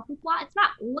that's all hoopla, it's not.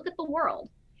 Look at the world.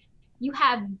 You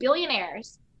have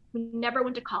billionaires who never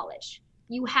went to college.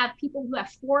 You have people who have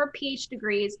 4 PhD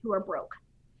degrees who are broke.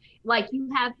 Like, you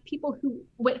have people who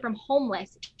went from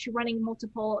homeless to running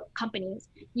multiple companies.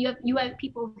 You have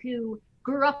people who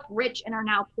grew up rich and are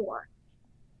now poor.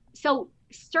 So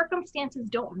circumstances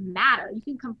don't matter. You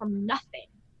can come from nothing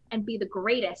and be the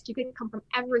greatest. You can come from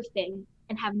everything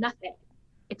and have nothing.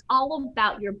 It's all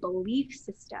about your belief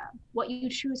system, what you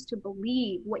choose to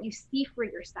believe, what you see for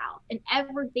yourself, and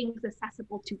everything's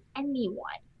accessible to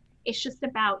anyone. It's just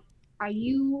about, are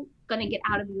you going to get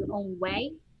out of your own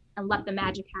way and let the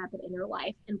magic happen in your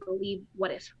life and believe what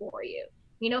is for you?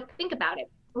 Think about it.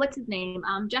 What's his name?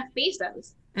 Jeff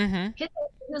Bezos. He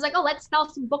was like, oh, let's sell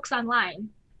some books online.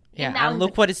 Yeah, and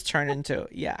look what it's turned into.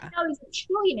 Yeah. Now he's a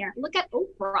trillionaire. Look at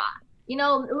Oprah.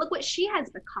 Look what she has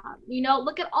become.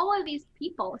 Look at all of these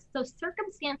people. So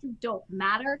circumstances don't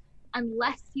matter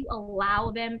unless you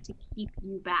allow them to keep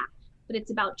you back. But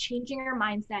it's about changing your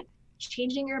mindset,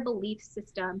 changing your belief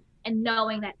system, and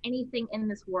knowing that anything in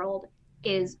this world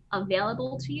is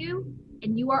available to you,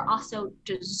 and you are also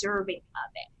deserving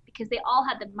of it, because they all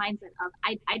had the mindset of,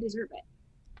 I deserve it.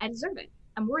 I deserve it.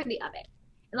 I'm worthy of it.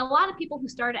 And a lot of people who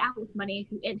started out with money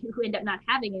who end up not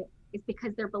having it is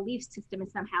because their belief system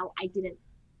is somehow, I didn't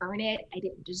earn it, I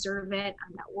didn't deserve it,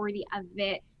 I'm not worthy of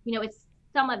it. It's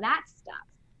some of that stuff.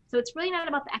 So it's really not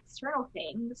about the external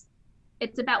things.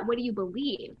 It's about, what do you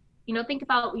believe? Think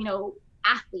about,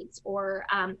 athletes or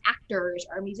actors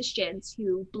or musicians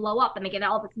who blow up and they get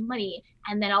all this money,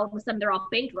 and then all of a sudden they're all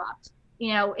bankrupt.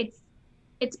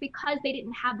 It's because they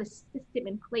didn't have the system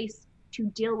in place to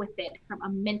deal with it from a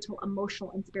mental,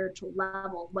 emotional, and spiritual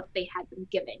level, what they had been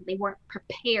given. They weren't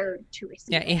prepared to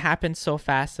receive it. It happened so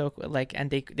fast, and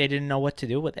they didn't know what to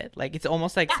do with it. Like, it's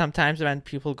almost like sometimes when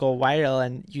people go viral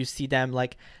and you see them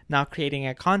like not creating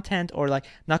a content or like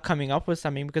not coming up with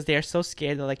something because they are so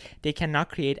scared that like they cannot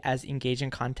create as engaging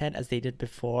content as they did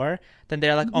before, then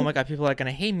they're like, oh my God, people are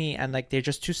gonna hate me, and like they're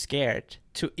just too scared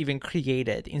to even create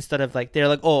it, instead of like, they're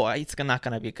like, oh, it's not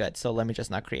gonna be good, so let me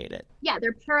just not create it. Yeah,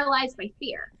 they're paralyzed by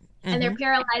fear, and they're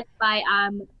paralyzed by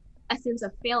a sense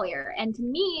of failure. And to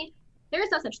me, there is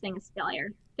no such thing as failure.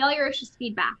 Failure is just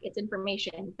feedback. It's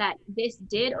information that this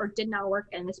did or did not work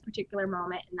in this particular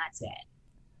moment, and that's it.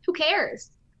 Who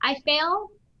cares? I fail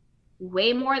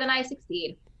way more than I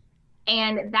succeed,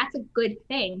 and that's a good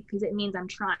thing because it means I'm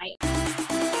trying.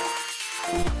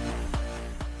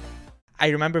 I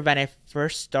remember when I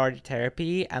first started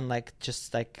therapy, and like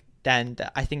just like then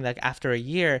I think like after a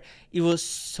year, it was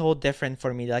so different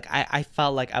for me. Like I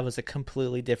felt like I was a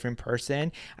completely different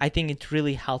person. I think it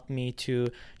really helped me to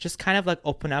just kind of like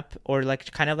open up, or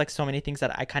like kind of like so many things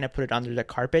that I kind of put it under the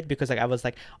carpet, because like I was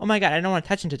like, oh my God, I don't want to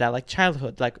touch into that, like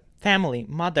childhood, like family,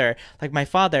 mother, like my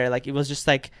father. Like it was just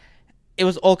like, it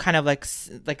was all kind of like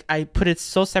I put it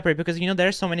so separate, because there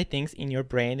are so many things in your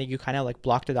brain that you kind of like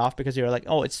blocked it off because you're like,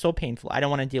 oh, it's so painful, I don't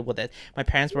want to deal with it, my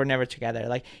parents were never together,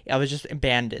 like I was just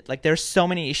abandoned, like there's so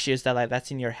many issues that like that's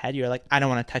in your head, you're like, I don't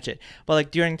want to touch it. But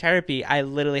like during therapy, I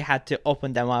literally had to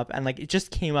open them up, and like it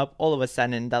just came up all of a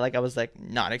sudden that like I was like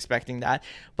not expecting that,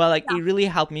 but like it really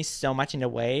helped me so much in a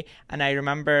way. And I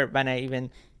remember when I even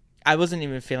I wasn't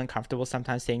even feeling comfortable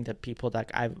sometimes saying to people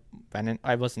that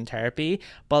I was in therapy.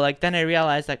 But like then I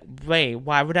realized like, wait,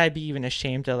 why would I be even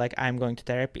ashamed that like I'm going to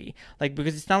therapy? Like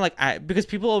because it's not like because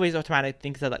people always automatically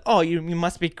think that like, oh, you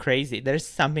must be crazy. There's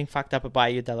something fucked up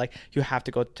about you that like you have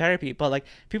to go to therapy. But like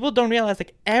people don't realize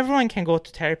like everyone can go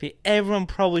to therapy. Everyone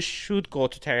probably should go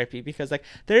to therapy because like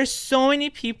there's so many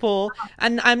people,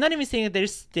 and I'm not even saying that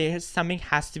there's something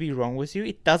has to be wrong with you.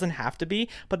 It doesn't have to be,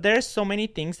 but there's so many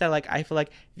things that like I feel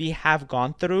like we have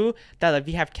gone through that like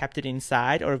we have kept it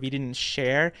inside or we didn't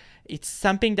share. It's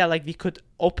something that like we could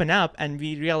open up and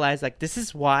we realize like this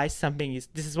is why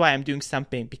I'm doing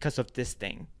something because of this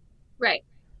thing. Right.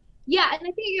 Yeah, and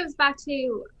I think it goes back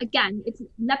to, again, it's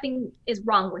nothing is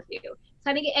wrong with you.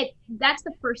 So I think that's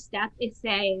the first step, is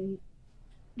saying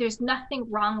there's nothing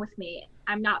wrong with me.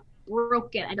 I'm not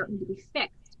broken. I don't need to be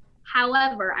fixed.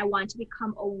 However, I want to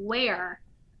become aware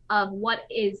of what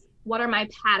are my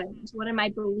patterns? What are my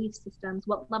belief systems?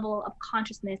 What level of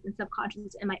consciousness and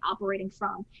subconscious am I operating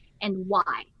from, and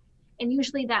why? And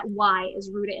usually that why is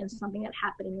rooted in something that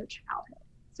happened in your childhood.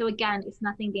 So again, it's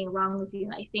nothing being wrong with you.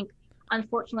 And I think,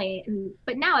 unfortunately,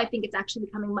 but now I think it's actually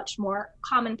becoming much more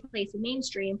commonplace and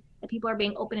mainstream that people are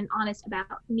being open and honest about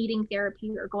needing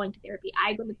therapy or going to therapy.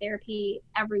 I go to therapy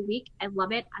every week. I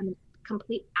love it. I'm a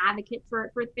complete advocate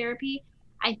for therapy.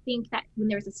 I think that when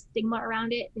there's a stigma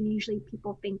around it, then usually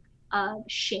people think of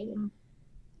shame.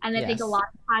 And I think a lot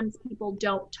of times people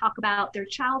don't talk about their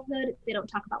childhood. They don't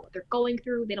talk about what they're going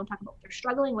through. They don't talk about what they're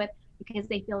struggling with because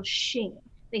they feel shame.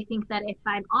 They think that if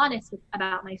I'm honest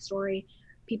about my story,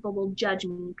 people will judge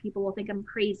me. People will think I'm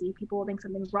crazy. People will think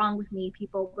something's wrong with me.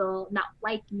 People will not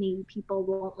like me. People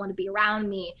won't want to be around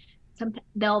me.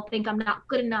 They'll think I'm not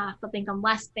good enough. They'll think I'm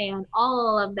less than,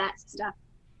 all of that stuff.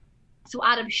 So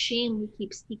out of shame, we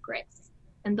keep secrets,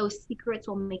 and those secrets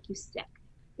will make you sick,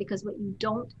 because what you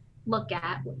don't look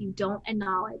at, what you don't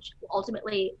acknowledge, will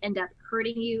ultimately end up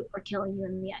hurting you or killing you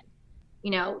in the end.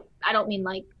 You know, I don't mean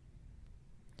like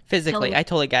physically. I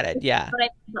totally get it. Yeah.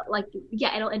 But like,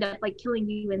 yeah, it'll end up like killing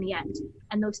you in the end.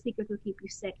 And those secrets will keep you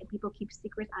sick, and people keep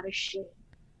secrets out of shame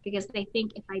because they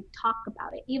think if I talk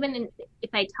about it, if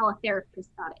I tell a therapist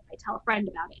about it, if I tell a friend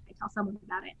about it, if I tell someone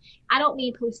about it, I don't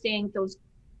mean posting those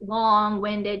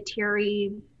long-winded,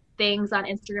 teary things on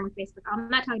Instagram and Facebook. I'm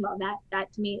not talking about that.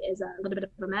 That to me is a little bit of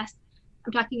a mess.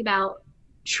 I'm talking about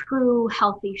true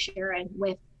healthy sharing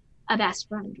with a best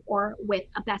friend or with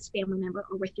a best family member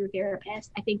or with your therapist.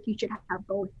 I think you should have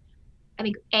both. I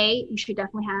think you should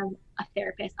definitely have a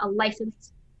therapist, a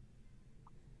licensed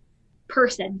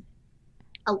person,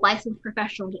 a licensed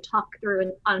professional to talk through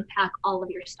and unpack all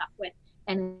of your stuff with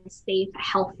in a safe,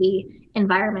 healthy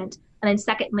environment. And then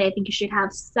secondly, I think you should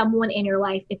have someone in your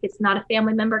life, if it's not a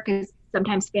family member, because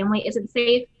sometimes family isn't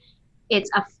safe, it's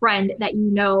a friend that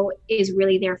you know is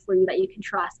really there for you, that you can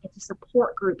trust. It's a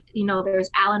support group. You know, there's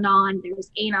Al-Anon,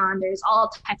 there's Anon, there's all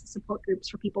types of support groups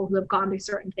for people who have gone through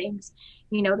certain things.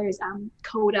 You know, there's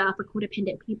CODA for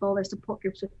codependent people. There's support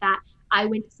groups with that. I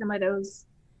went to some of those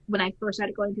when I first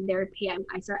started going to therapy.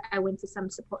 I went to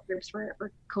some support groups for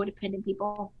codependent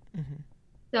people. Mm-hmm.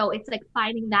 So it's like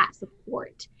finding that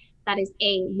support that is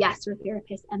A, yes, your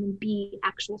therapist, and then B,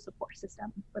 actual support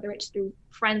system, whether it's through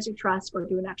friends you trust or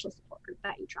through an actual support group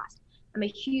that you trust. I'm a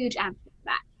huge advocate for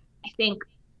that. I think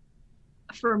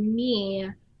for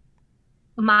me,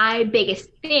 my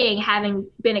biggest thing, having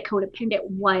been a codependent,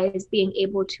 was being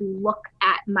able to look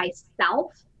at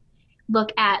myself,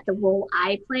 look at the role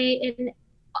I play in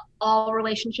all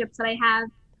relationships that I have,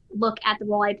 look at the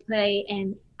role I play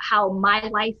in how my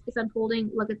life is unfolding,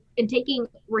 and taking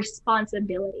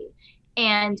responsibility.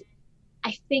 And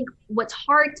I think what's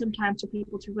hard sometimes for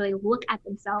people to really look at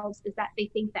themselves is that they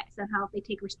think that somehow if they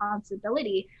take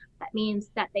responsibility, that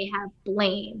means that they have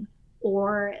blame,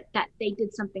 or that they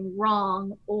did something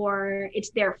wrong, or it's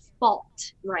their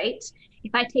fault, right?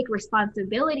 If I take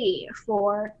responsibility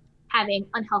for having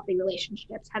unhealthy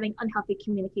relationships, having unhealthy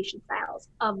communication styles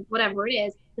of whatever it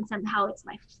is, then somehow it's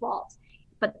my fault.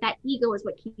 But that ego is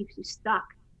what keeps you stuck.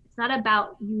 It's not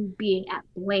about you being at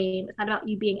blame. It's not about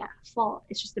you being at fault.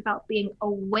 It's just about being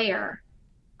aware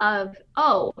of,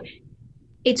 oh,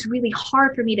 it's really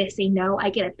hard for me to say no.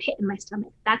 I get a pit in my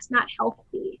stomach. That's not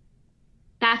healthy.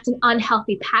 That's an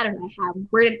unhealthy pattern I have.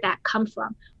 Where did that come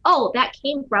from? Oh, that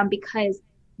came from because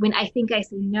when I think I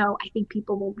say no, I think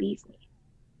people will leave me.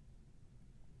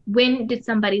 When did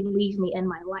somebody leave me in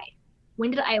my life? When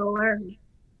did I learn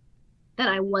that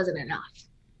I wasn't enough?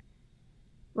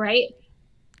 Right?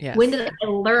 Yes. When did I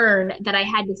learn that I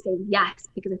had to say yes?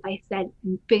 Because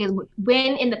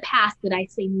when in the past did I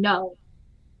say no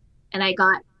and I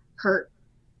got hurt,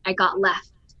 I got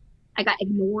left, I got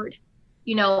ignored?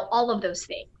 all of those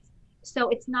things. So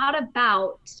it's not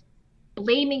about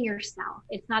blaming yourself.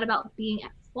 It's not about being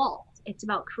at fault. It's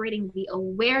about creating the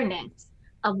awareness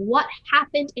of what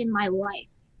happened in my life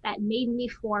that made me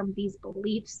form these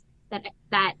beliefs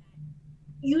that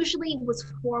usually was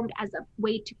formed as a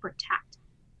way to protect.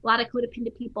 A lot of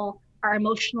codependent people, our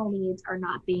emotional needs are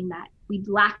not being met. We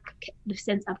lack the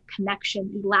sense of connection.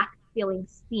 We lack feeling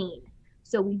seen.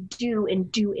 So we do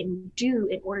and do and do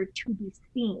in order to be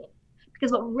seen.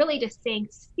 Because what really just saying,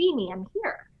 see me, I'm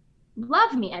here.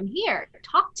 Love me, I'm here.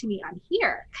 Talk to me, I'm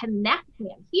here. Connect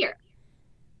me, I'm here.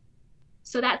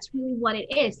 So that's really what it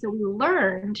is. So we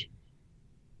learned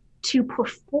to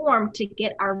perform to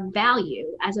get our value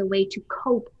as a way to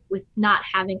cope with not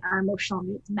having our emotional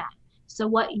needs met. So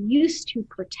what used to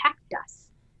protect us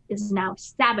is now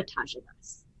sabotaging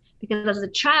us. Because as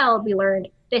a child, we learned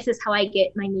this is how I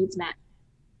get my needs met.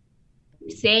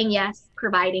 Saying yes,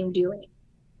 providing, doing.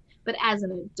 But as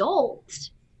an adult,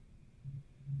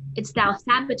 it's now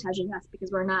sabotaging us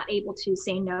because we're not able to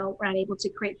say no. We're not able to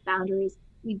create boundaries.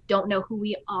 We don't know who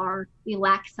we are. We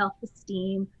lack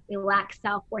self-esteem. We lack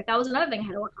self-worth. That was another thing I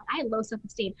had to work on. I had low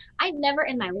self-esteem. I never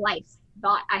in my life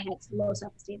thought I had low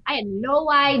self-esteem. I had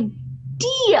no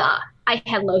idea I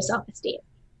had low self-esteem.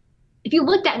 If you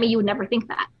looked at me, you would never think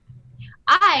that.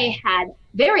 I had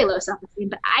very low self-esteem,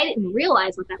 but I didn't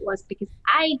realize what that was because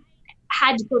I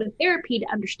had to go to therapy to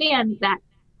understand that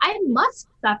I must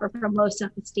suffer from low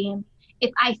self-esteem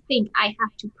if I think I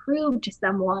have to prove to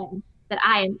someone that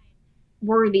I am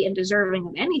worthy and deserving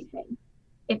of anything.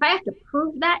 If I have to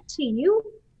prove that to you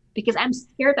because I'm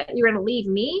scared that you're going to leave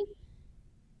me,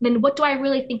 then what do I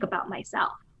really think about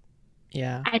myself?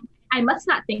 Yeah. I must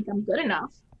not think I'm good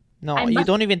enough. No, you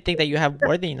don't even think that you have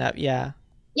worthy enough. Yeah.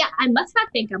 Yeah, I must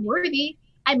not think I'm worthy.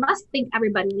 I must think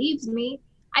everybody leaves me.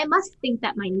 I must think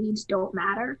that my needs don't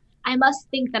matter. I must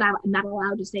think that I'm not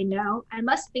allowed to say no. I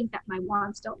must think that my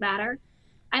wants don't matter.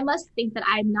 I must think that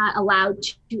I'm not allowed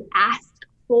to ask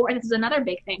for, and this is another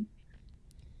big thing,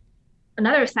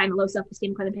 another sign of low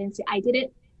self-esteem and codependency. I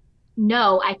didn't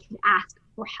know I could ask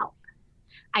for help.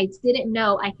 I didn't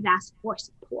know I could ask for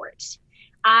support.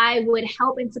 I would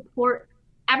help and support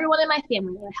everyone in my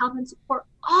family. I would help and support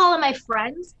all of my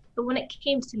friends. But when it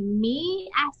came to me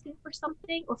asking for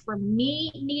something or for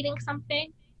me needing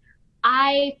something,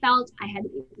 I felt I had to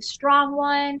be the strong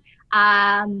one.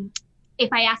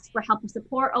 If I asked for help and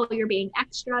support, oh, you're being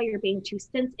extra, you're being too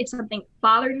sensitive. If something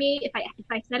bothered me, if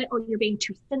I said it, oh, you're being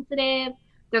too sensitive,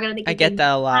 they're gonna think I get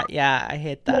that a lot. Yeah, I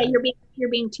hate that. Yeah, you're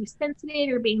being too sensitive,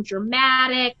 you're being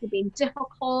dramatic, you're being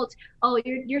difficult. Oh,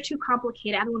 you're too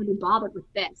complicated. I don't want to be bothered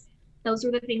with this. Those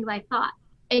are the things I thought.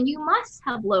 And you must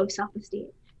have low self-esteem.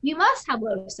 You must have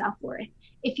low self-worth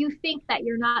if you think that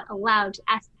you're not allowed to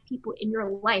ask people in your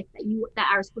life that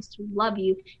are supposed to love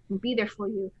you and be there for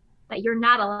you, that you're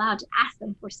not allowed to ask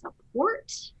them for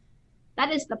support.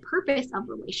 That is the purpose of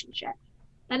relationship.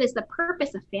 That is the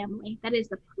purpose of family. That is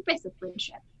the purpose of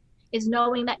friendship, is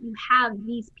knowing that you have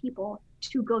these people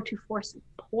to go to for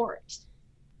support.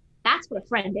 That's what a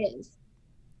friend is.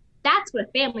 That's what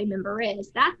a family member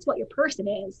is. That's what your person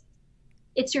is.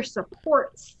 It's your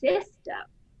support system.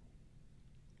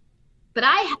 But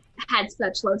I had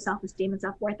such low self-esteem and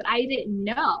self-worth that I didn't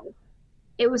know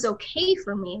it was okay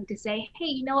for me to say, hey,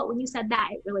 you know what, when you said that,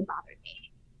 it really bothered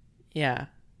me. Yeah.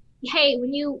 Hey,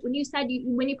 when you said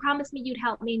when you promised me you'd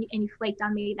help me and you flaked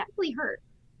on me, that really hurt.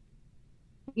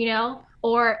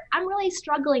 Or I'm really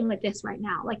struggling with this right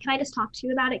now. Like, can I just talk to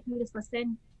you about it? Can you just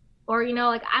listen? Or, I'm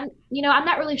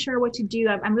not really sure what to do.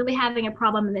 I'm really having a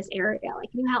problem in this area.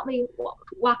 Like, can you help me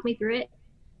walk me through it?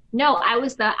 No,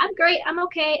 I'm great. I'm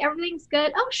okay. Everything's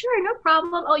good. Oh, sure. No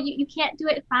problem. Oh, you can't do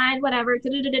it. Fine. Whatever.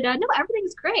 Da-da-da-da-da. No,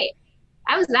 everything's great.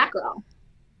 I was that girl.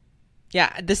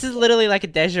 Yeah, this is literally like a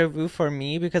deja vu for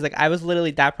me because like I was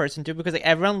literally that person too, because like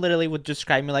everyone literally would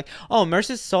describe me like, oh,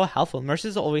 Mercy's so helpful.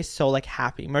 Mercy's always so like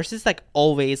happy. Mercy's like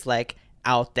always like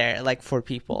out there like for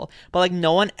people, but like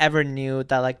no one ever knew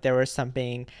that like there was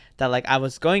something that like I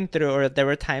was going through, or there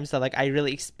were times that like I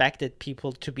really expected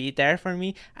people to be there for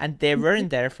me and they weren't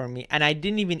there for me, and I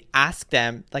didn't even ask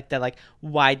them like that, like,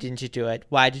 why didn't you do it,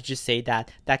 why did you say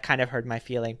that kind of hurt my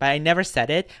feeling, but I never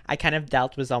said it. I kind of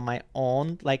dealt with on my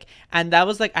own, like, and that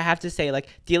was like, I have to say, like,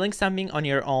 dealing something on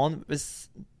your own was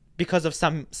because of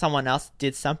someone else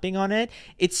did something on it.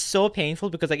 It's so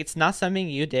painful because like it's not something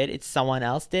you did, it's someone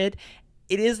else did.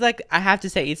 It is like, I have to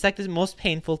say, it's like the most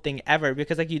painful thing ever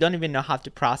because like you don't even know how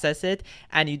to process it,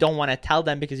 and you don't want to tell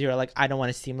them because you're like, I don't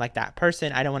want to seem like that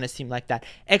person. I don't want to seem like that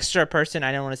extra person.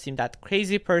 I don't want to seem that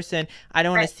crazy person. I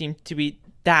don't want to seem to be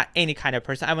that any kind of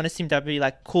person. I want to seem to be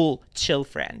like cool, chill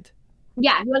friend.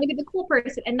 Yeah, you want to be the cool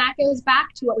person. And that goes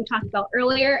back to what we talked about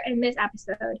earlier in this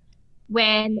episode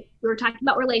when we were talking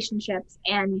about relationships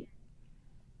and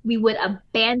we would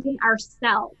abandon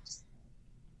ourselves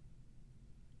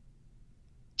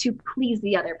to please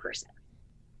the other person.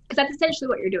 Because that's essentially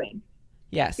what you're doing.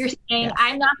 Yes. You're saying, yes.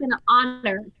 I'm not going to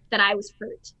honor that I was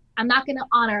hurt. I'm not going to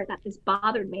honor that this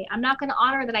bothered me. I'm not going to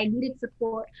honor that I needed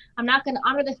support. I'm not going to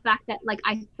honor the fact that, like,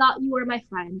 I thought you were my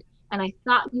friend and I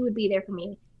thought you would be there for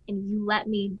me and you let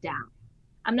me down.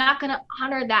 I'm not going to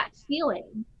honor that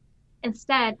feeling.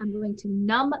 Instead, I'm going to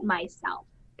numb myself,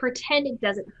 pretend it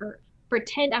doesn't hurt,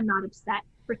 pretend I'm not upset,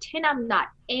 pretend I'm not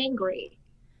angry,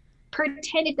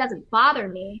 pretend it doesn't bother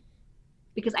me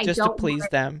because I Just don't to please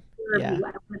them. Yeah. you.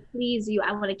 I want to please you.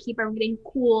 I want to keep everything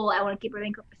cool. I want to keep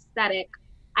everything aesthetic.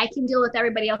 I can deal with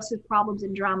everybody else's problems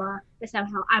and drama, but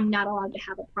somehow I'm not allowed to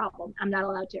have a problem. I'm not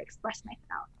allowed to express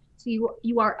myself. So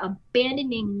you are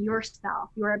abandoning yourself.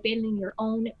 You are abandoning your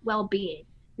own well-being,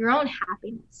 your own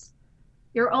happiness,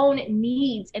 your own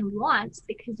needs and wants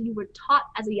because you were taught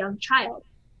as a young child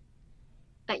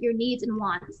that your needs and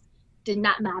wants did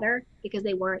not matter because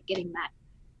they weren't getting met.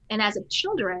 And as a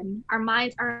children, our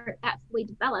minds aren't that fully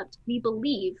developed. We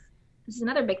believe, this is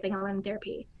another big thing I learned in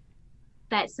therapy,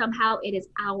 that somehow it is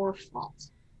our fault.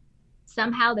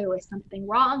 Somehow there was something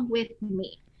wrong with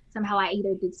me. Somehow I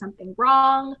either did something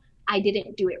wrong, I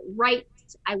didn't do it right,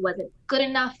 I wasn't good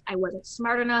enough, I wasn't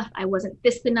smart enough, I wasn't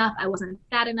this enough, I wasn't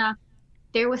that enough.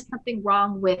 There was something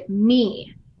wrong with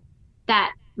me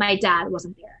that my dad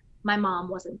wasn't there, my mom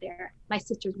wasn't there, my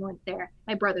sisters weren't there,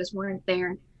 my brothers weren't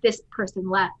there, this person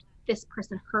left, this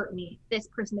person hurt me, this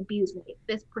person abused me,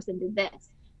 this person did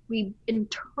this. We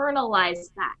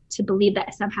internalized that to believe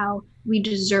that somehow we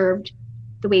deserved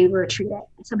the way we were treated.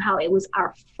 Somehow it was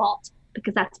our fault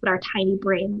because that's what our tiny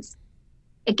brains,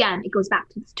 again, it goes back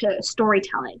to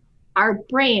storytelling. Our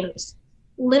brains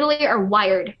literally are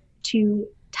wired to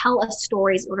tell us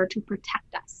stories in order to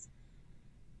protect us.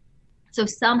 So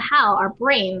somehow our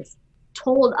brains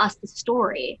told us the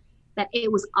story that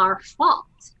it was our fault.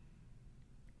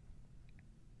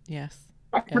 Yes.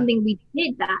 That's something we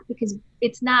did that because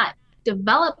it's not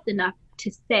developed enough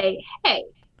to say, hey,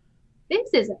 this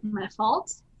isn't my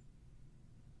fault.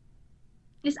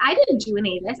 I didn't do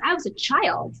any of this. I was a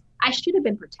child. I should have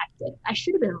been protected. I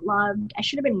should have been loved. I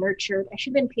should have been nurtured. I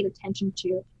should have been paid attention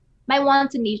to. My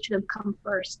wants and needs should have come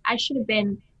first. I should have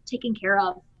been taken care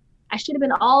of. I should have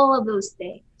been all of those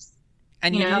things.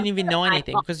 And you didn't even know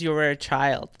anything because you were a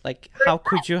child. Like, how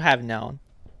could you have known?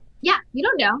 Yeah, you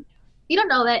don't know. You don't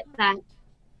know that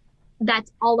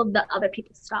that's all of the other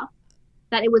people's stuff,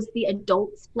 that it was the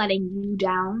adults letting you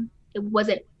down. It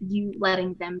wasn't you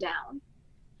letting them down.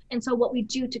 And so what we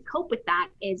do to cope with that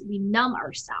is we numb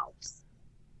ourselves.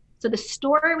 So the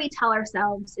story we tell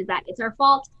ourselves is that it's our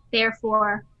fault,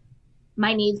 therefore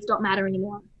my needs don't matter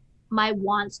anymore. My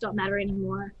wants don't matter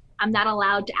anymore. I'm not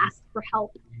allowed to ask for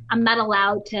help. I'm not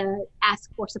allowed to ask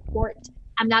for support.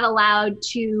 I'm not allowed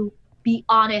to be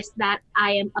honest that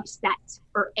I am upset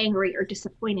or angry or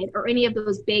disappointed or any of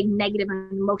those big negative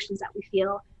emotions that we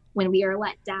feel when we are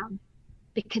let down,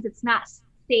 because it's not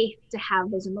safe to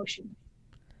have those emotions,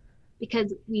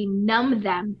 because we numb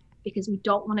them because we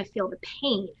don't want to feel the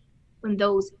pain when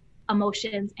those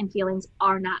emotions and feelings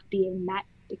are not being met,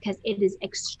 because it is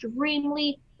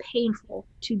extremely painful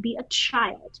to be a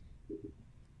child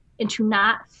and to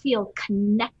not feel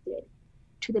connected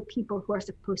to the people who are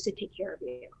supposed to take care of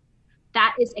you.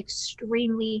 That is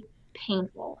extremely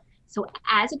painful. So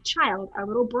as a child, our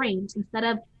little brains, instead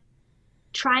of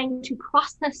trying to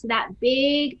process that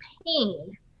big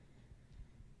pain,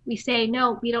 we say,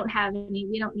 no, we don't have any,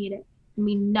 we don't need it. And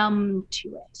we numb to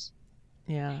it.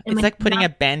 Yeah. And it's like putting a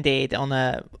Band-Aid on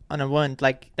a wound.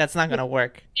 Like, that's not going to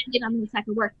work. Band-Aid on it's not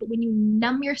going to work. But when you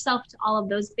numb yourself to all of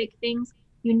those big things,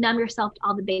 you numb yourself to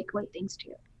all the big white things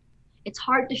too. It's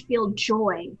hard to feel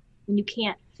joy when you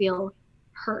can't feel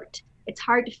hurt. It's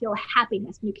hard to feel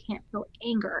happiness when you can't feel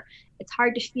anger. It's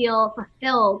hard to feel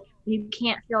fulfilled when you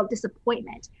can't feel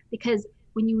disappointment, because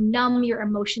when you numb your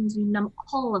emotions, you numb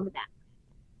all of them.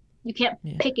 You can't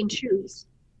pick and choose.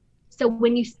 So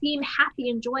when you seem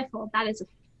happy and joyful, that is a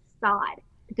facade,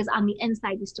 because on the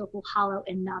inside, you still feel hollow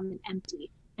and numb and empty,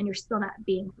 and you're still not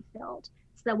being fulfilled.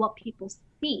 So what people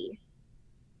see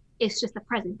is just a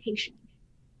presentation.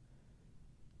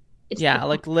 It's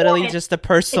like literally just the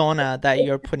persona that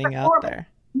you're putting out there.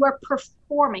 You're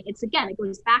performing. It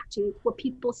goes back to what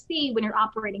people see when you're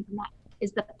operating from that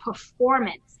is the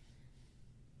performance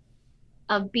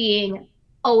of being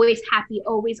always happy,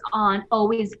 always on,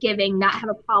 always giving, not have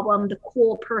a problem, the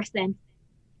cool person.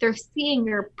 They're seeing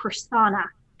your persona.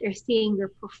 They're seeing your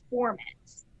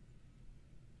performance.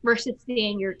 versus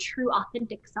seeing your true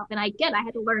authentic self. And again, I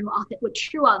had to learn what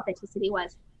true authenticity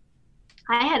was.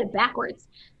 I had it backwards.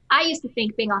 I used to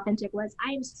think being authentic was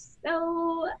I am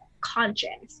so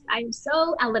conscious, I am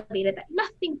so elevated that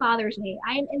nothing bothers me.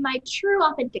 I am in my true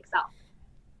authentic self.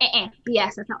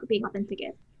 BS, that's not what being authentic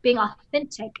is. Being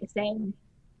authentic is saying,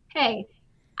 hey,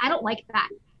 I don't like that.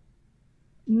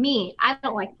 I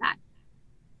don't like that.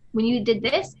 When you did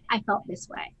this, I felt this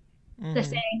way. To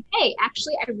saying, hey,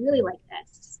 actually, I really like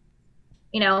this.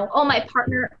 Oh, my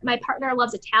partner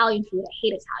loves Italian food. I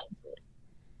hate Italian food.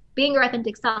 Being your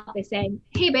authentic self is saying,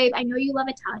 hey, babe, I know you love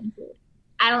Italian food.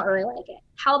 I don't really like it.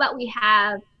 How about we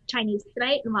have Chinese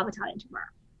tonight and we'll have Italian tomorrow?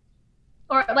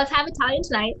 Or let's have Italian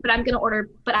tonight, but I'm gonna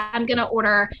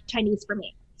order Chinese for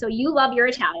me. So you love your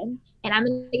Italian, and I'm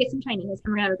gonna get some Chinese, and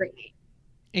we're gonna have a great night.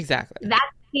 Exactly. That's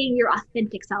being your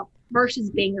authentic self versus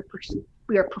being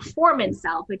your performance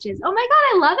self, which is, oh my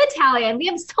God, I love Italian. We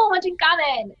have so much in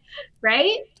common,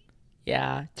 right?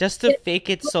 Yeah, just to fake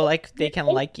it so like they can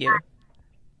like you.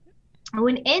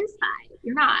 When inside,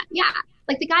 you're not. Yeah.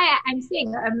 Like the guy I'm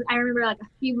seeing, I remember like a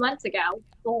few months ago,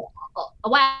 well, a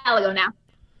while ago now,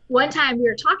 one time we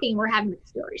were talking, we're having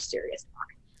this very serious talk.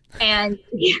 And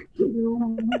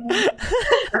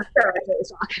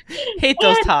hate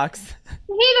those talks.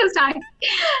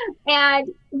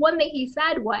 And one thing he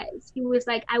said was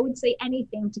like, I would say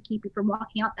anything to keep you from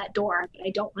walking out that door, but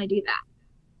I don't want to do that.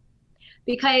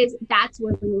 Because that's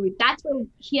where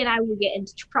he and I would get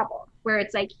into trouble, where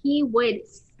it's like he would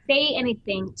say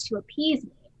anything to appease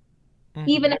me,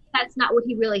 even if that's not what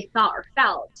he really thought or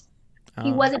felt.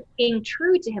 He wasn't being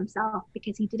true to himself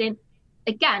because he didn't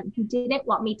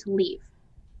want me to leave.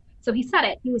 So he said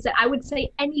it. He said, I would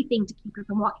say anything to keep you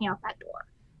from walking out that door.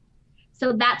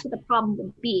 So that's what the problem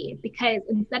would be, because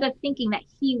instead of thinking that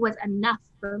he was enough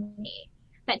for me,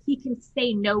 that he can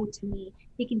say no to me,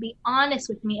 he can be honest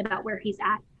with me about where he's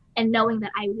at, and knowing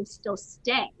that I will still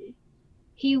stay,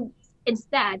 he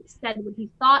instead said what he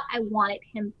thought I wanted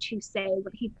him to say,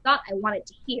 what he thought I wanted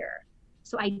to hear.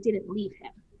 So I didn't leave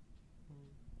him.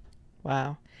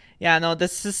 Wow. Yeah, no,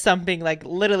 this is something like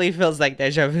literally feels like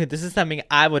deja vu. This is something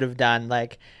I would have done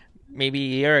like maybe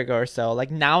a year ago or so. Like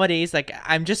nowadays, like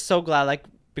I'm just so glad, like,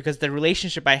 because the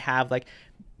relationship I have, like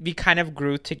we kind of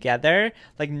grew together.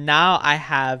 Like now I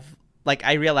have, like,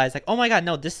 I realize like, oh my God,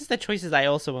 no, this is the choices I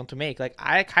also want to make. Like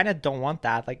I kind of don't want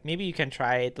that. Like maybe you can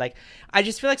try it. Like I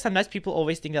just feel like sometimes people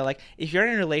always think that like if you're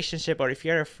in a relationship or if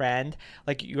you're a friend,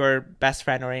 like your best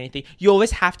friend or anything, you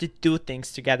always have to do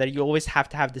things together. You always have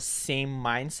to have the same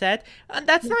mindset, and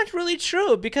that's not really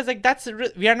true, because like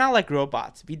we are not like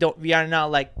robots. We are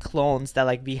not like clones that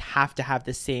like we have to have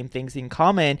the same things in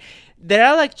common. There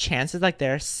are like chances like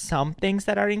there are some things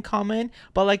that are in common,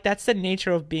 but like that's the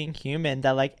nature of being human,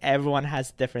 that like everyone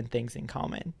has different things in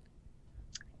common.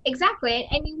 Exactly.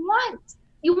 And you want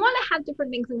to have different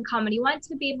things in common. You want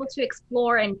to be able to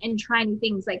explore and try new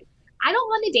things. Like I don't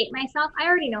want to date myself. I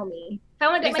already know me. If I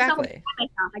want to date myself,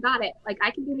 I got it. Like I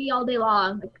can do me all day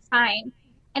long. Like it's fine.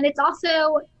 And it's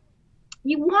also,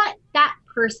 you want that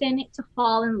person to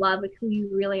fall in love with who you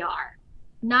really are,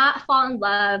 not fall in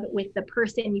love with the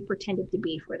person you pretended to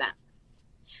be for them.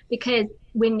 Because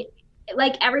when,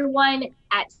 like everyone,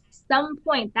 at some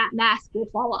point that mask will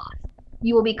fall off.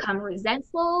 You will become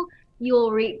resentful. You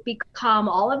will become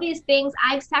all of these things.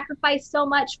 I've sacrificed so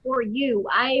much for you.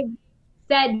 I've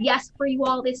said yes for you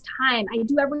all this time. I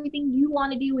do everything you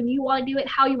want to do when you want to do it,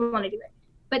 how you want to do it.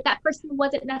 But that person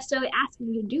wasn't necessarily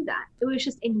asking you to do that. It was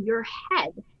just in your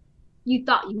head. You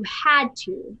thought you had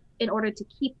to in order to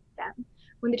keep them.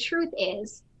 When the truth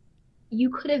is, you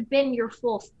could have been your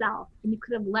full self, and you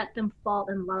could have let them fall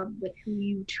in love with who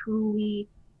you truly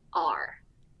are,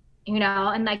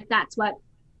 and like that's what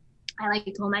I like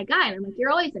to tell my guy. And I'm like,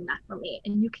 you're always enough for me.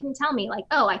 And you can tell me like,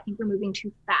 oh, I think we're moving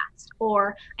too fast,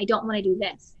 or I don't want to do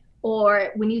this,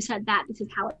 or when you said that, this is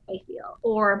how I feel,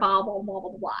 or blah, blah, blah,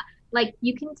 blah, blah. Like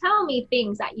you can tell me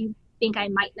things that you think I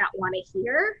might not want to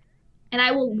hear, and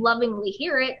I will lovingly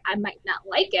hear it. I might not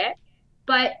like it,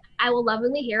 but I will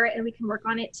lovingly hear it, and we can work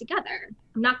on it together.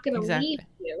 I'm not going to leave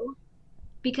you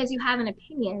because you have an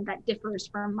opinion that differs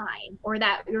from mine, or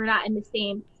that you're not in the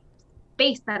same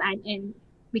space that I'm in.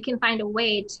 We can find a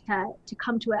way to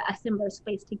come to a similar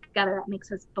space together that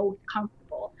makes us both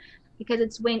comfortable. Because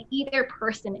it's when either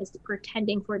person is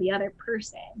pretending for the other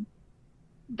person,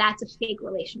 that's a fake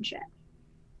relationship.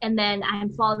 And then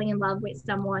I'm falling in love with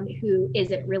someone who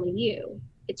isn't really you.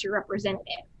 It's your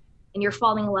representative. And you're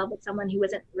falling in love with someone who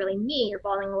isn't really me. You're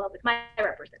falling in love with my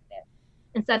representative.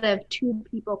 Instead of two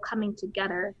people coming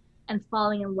together and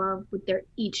falling in love with their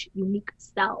each unique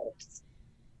selves.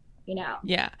 you know?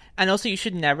 Yeah. And also you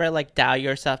should never like doubt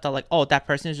yourself that like, oh, that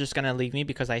person is just gonna leave me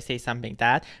because I say something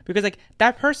that, because like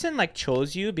that person like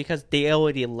chose you because they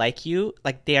already like you,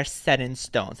 like they are set in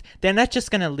stones. They're not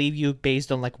just gonna leave you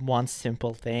based on like one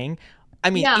simple thing. I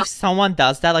mean, Yeah. if someone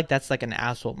does that, like that's like an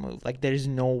asshole move. Like there's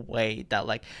no way that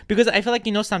like, because I feel like,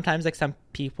 you know, sometimes like some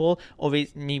people,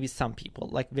 always maybe some people,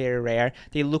 like very rare,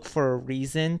 they look for a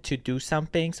reason to do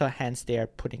something, so hence they are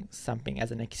putting something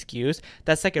as an excuse.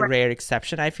 That's like a Right. rare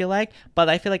exception, I feel like. But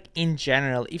I feel like in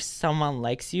general, if someone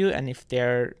likes you and if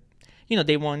they're, you know,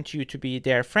 they want you to be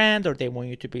their friend or they want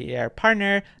you to be their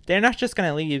partner, they're not just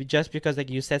gonna leave you just because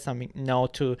like you said something no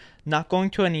to not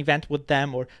going to an event with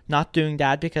them or not doing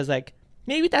that because like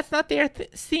maybe that's not their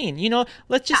scene. You know,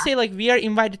 let's just say like we are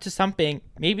invited to something,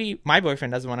 maybe my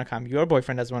boyfriend doesn't want to come, your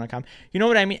boyfriend doesn't want to come, you know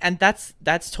what I mean? And that's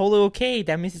totally okay.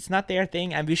 That means it's not their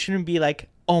thing, and we shouldn't be like,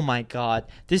 oh my god,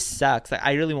 this sucks, like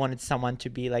I really wanted someone to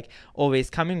be like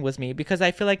always coming with me, because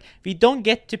I feel like we don't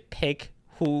get to pick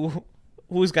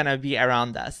who's gonna be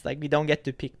around us. Like we don't get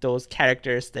to pick those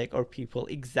characteristic or people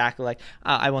exactly like,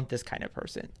 I want this kind of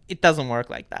person. It doesn't work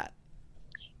like that.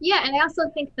 Yeah, and I also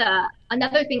think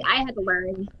another thing I had to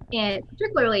learn, and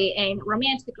particularly in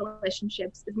romantic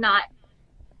relationships, is not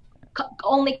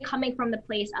only coming from the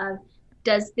place of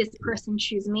does this person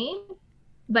choose me,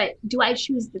 but do I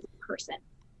choose this person?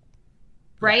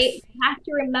 Right? Yes. You have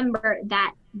to remember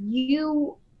that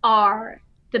you are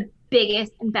the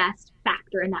biggest and best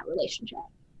factor in that relationship.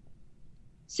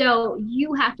 So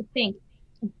you have to think,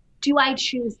 do I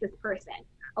choose this person?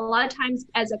 A lot of times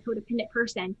as a codependent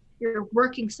person, you're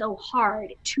working so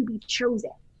hard to be chosen.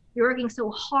 You're working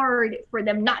so hard for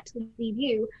them not to leave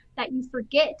you that you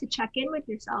forget to check in with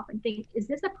yourself and think, is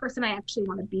this a person I actually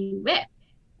want to be with?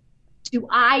 Do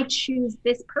I choose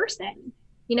this person?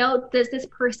 You know, does this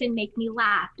person make me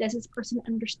laugh? Does this person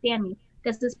understand me?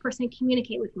 Does this person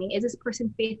communicate with me? Is this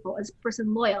person faithful? Is this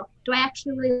person loyal? Do I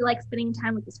actually really like spending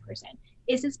time with this person?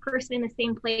 Is this person in the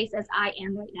same place as I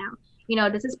am right now? You know,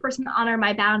 does this person honor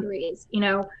my boundaries? You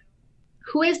know,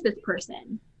 who is this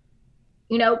person?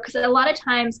 You know, because a lot of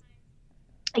times,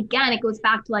 again, it goes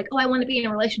back to like, oh, I want to be in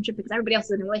a relationship because everybody else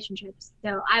is in a relationship.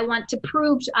 So I want to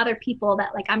prove to other people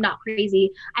that like I'm not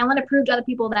crazy. I want to prove to other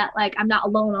people that like I'm not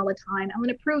alone all the time. I want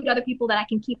to prove to other people that I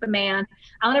can keep a man.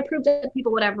 I want to prove to other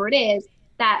people whatever it is,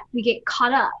 that we get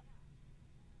caught up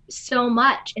so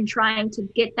much in trying to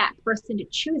get that person to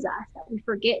choose us that we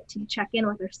forget to check in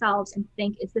with ourselves and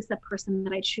think, is this a person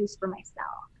that I choose for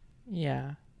myself?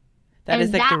 Yeah. That And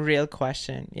is like that- the real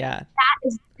question. Yeah.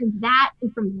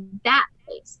 And from that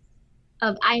place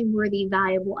of I am worthy,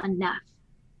 valuable enough,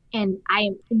 and I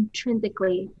am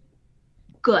intrinsically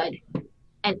good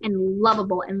and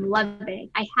lovable and loving.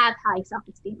 I have high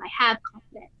self-esteem. I have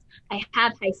confidence. I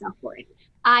have high self-worth.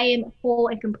 I am whole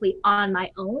and complete on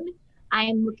my own. I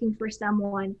am looking for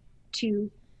someone to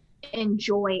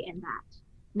enjoy in that,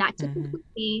 not to complete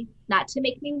me, not to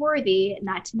make me worthy,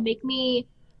 not to make me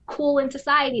cool in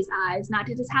society's eyes, not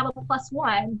to just have a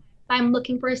 +1. I'm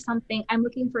looking for something. I'm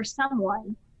looking for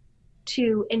someone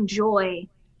to enjoy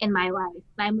in my life.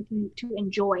 I'm looking to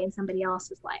enjoy in somebody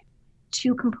else's life.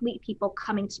 Two complete people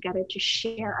coming together to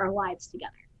share our lives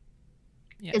together.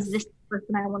 Yes. Is this the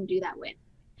person I want to do that with?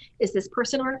 Is this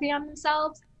person working on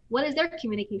themselves? What is their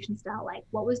communication style like?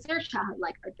 What was their childhood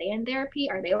like? Are they in therapy?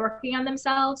 Are they working on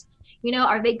themselves? You know,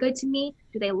 are they good to me?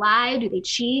 Do they lie? Do they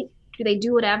cheat? Do they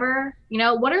do whatever? You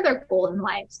know, what are their goals in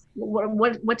life?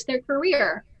 What's their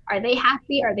career? Are they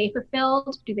happy? Are they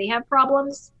fulfilled? Do they have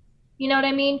problems? You know what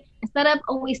I mean? Instead of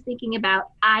always thinking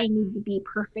about, I need to be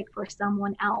perfect for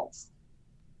someone else.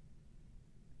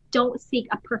 Don't seek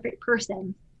a perfect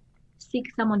person.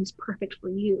 Seek someone who's perfect for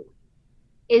you.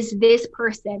 Is this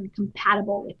person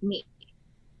compatible with me?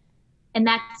 And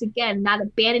that's, again, not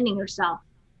abandoning yourself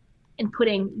and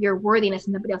putting your worthiness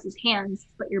in somebody else's hands,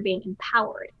 but you're being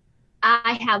empowered.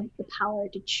 I have the power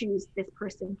to choose this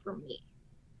person for me.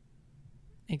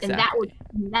 Exactly.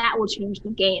 And that will change the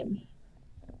game.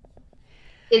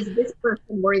 Is this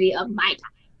person worthy of my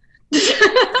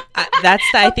time? That's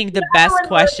I think the best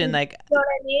question. Like, you know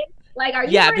what I mean? Like, are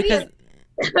you yeah, worthy because of-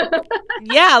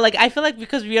 yeah, like I feel like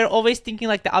because we are always thinking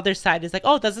like the other side is like,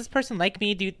 oh, does this person like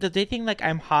me? Do they think like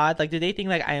I'm hot? Like, do they think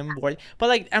like I am bored? But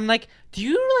like I'm like, do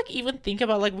you like even think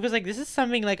about like, because like this is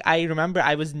something like I remember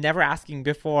I was never asking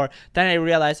before. Then I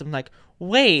realized I'm like,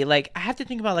 wait, like I have to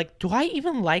think about like, do I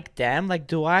even like them? Like,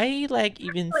 do I like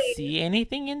even Exactly. see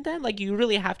anything in them? Like, you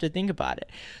really have to think about it.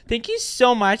 Thank you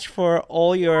so much for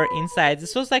all your insights.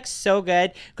 This was like so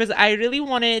good because I really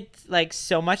wanted like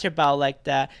so much about like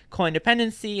the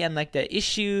co-independency and like the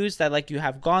issues that like you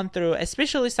have gone through,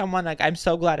 especially someone like I'm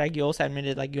so glad like you also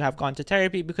admitted like you have gone to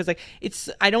therapy because like it's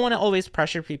I don't want to always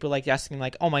pressure people like asking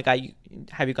like, oh my god,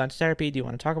 have you gone to therapy? Do you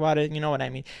want to talk about it? You know what I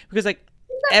mean? Because like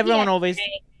At the everyone end of the always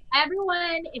day,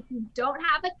 everyone, if you don't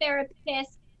have a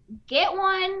therapist, get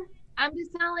one. I'm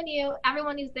just telling you,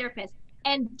 everyone needs a therapist.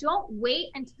 And don't wait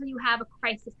until you have a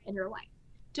crisis in your life.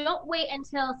 Don't wait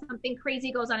until something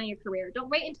crazy goes on in your career. Don't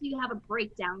wait until you have a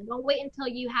breakdown. Don't wait until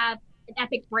you have an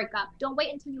epic breakup. Don't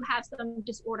wait until you have some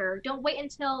disorder. Don't wait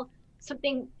until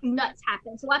something nuts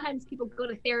happens. A lot of times people go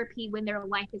to therapy when their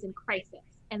life is in crisis,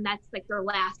 and that's like their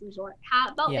last resort. How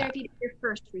about yeah. therapy to your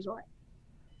first resort?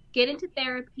 Get into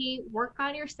therapy, work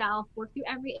on yourself, work through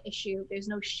every issue. There's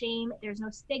no shame, there's no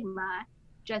stigma.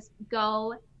 Just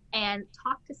go and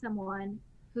talk to someone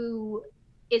who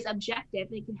is objective.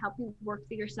 They can help you work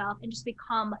through yourself and just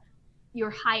become your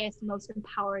highest, most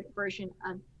empowered version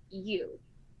of you.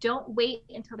 Don't wait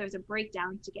until there's a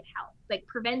breakdown to get help. Like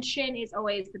prevention is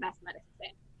always the best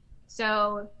medicine.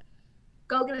 So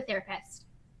go get a therapist,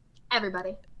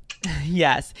 everybody.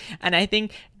 Yes, and I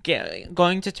think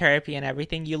going to therapy and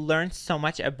everything, you learn so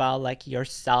much about like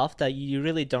yourself that you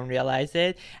really don't realize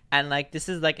it. And like this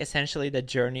is like essentially the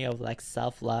journey of like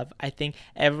self-love. I think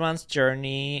everyone's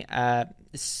journey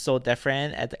is so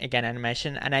different, again,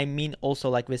 animation, and I mean also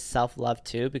like with self-love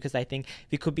too, because I think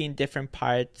we could be in different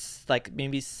parts. Like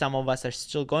maybe some of us are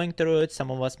still going through it,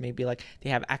 some of us maybe like they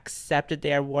have accepted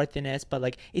their worthiness, but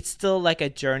like it's still like a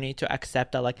journey to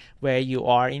accept that like where you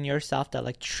are in yourself, that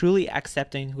like truly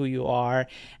accepting who you are,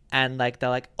 and like they're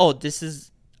like, oh, this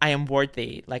is, I am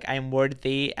worthy, like I am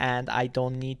worthy, and I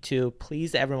don't need to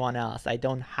please everyone else. I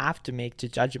don't have to make the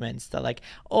judgments that like,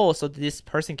 oh, so this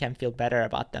person can feel better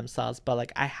about themselves, but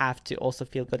like I have to also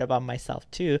feel good about myself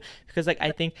too. Because like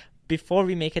I think before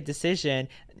we make a decision,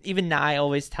 even now I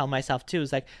always tell myself too,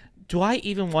 is like, do I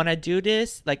even want to do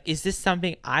this? Like, is this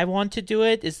something I want to do?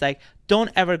 It is like, don't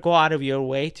ever go out of your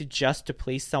way to just to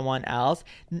please someone else.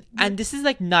 And this is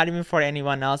like not even for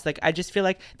anyone else. Like I just feel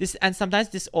like this, and sometimes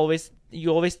this always, you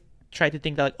always try to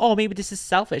think that like, oh, maybe this is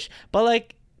selfish, but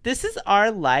like this is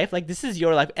our life, like this is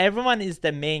your life. Everyone is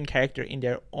the main character in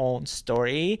their own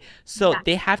story, so Yeah.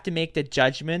 they have to make the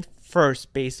judgment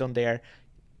first based on their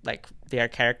like their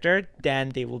character. Then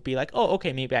they will be like, oh,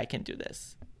 okay, maybe I can do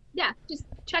this. Yeah, just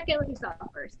check in with yourself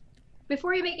first.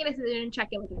 Before you make a decision, check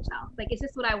in with yourself. Like, is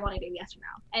this what I want to do? Yes or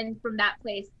no? And from that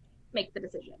place, make the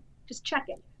decision. Just check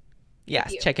in with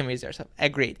Yes, you. check in with yourself.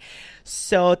 Agreed.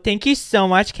 So thank you so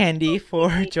much, Candy, for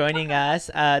joining us.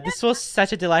 This was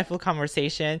such a delightful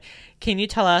conversation. Can you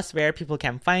tell us where people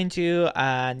can find you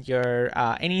and your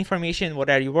any information? What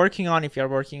are you working on? If you're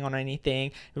working on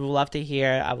anything, we would love to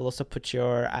hear. I will also put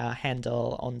your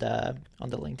handle on the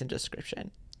LinkedIn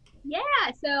description. Yeah,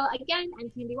 so again,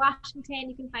 I'm Candy Washington.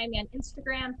 You can find me on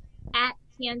Instagram at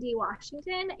Candy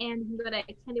Washington, and you can go to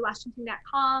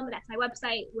candywashington.com. That's my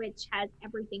website, which has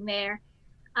everything there.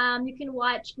 You can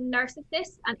watch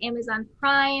Narcissist on Amazon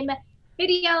Prime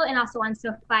Video and also on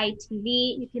SoFi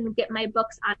TV. You can get my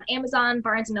books on Amazon,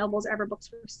 Barnes and Nobles, wherever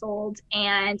books are sold.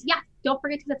 And yeah, don't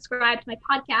forget to subscribe to my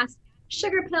podcast,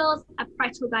 Sugar Pills, a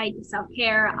practical guide to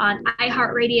self-care, on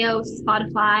iHeartRadio,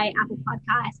 Spotify, Apple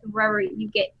Podcasts, and wherever you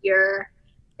get your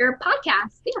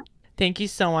podcasts. Yeah. Thank you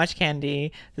so much,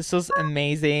 Candy. This was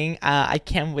amazing. I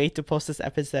can't wait to post this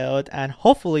episode, and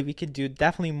hopefully we can do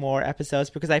definitely more episodes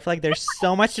because I feel like there's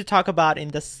so much to talk about in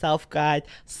the self-guide,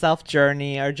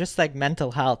 self-journey, or just like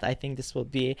mental health. I think this will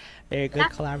be a very good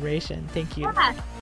collaboration. Thank you. Yeah.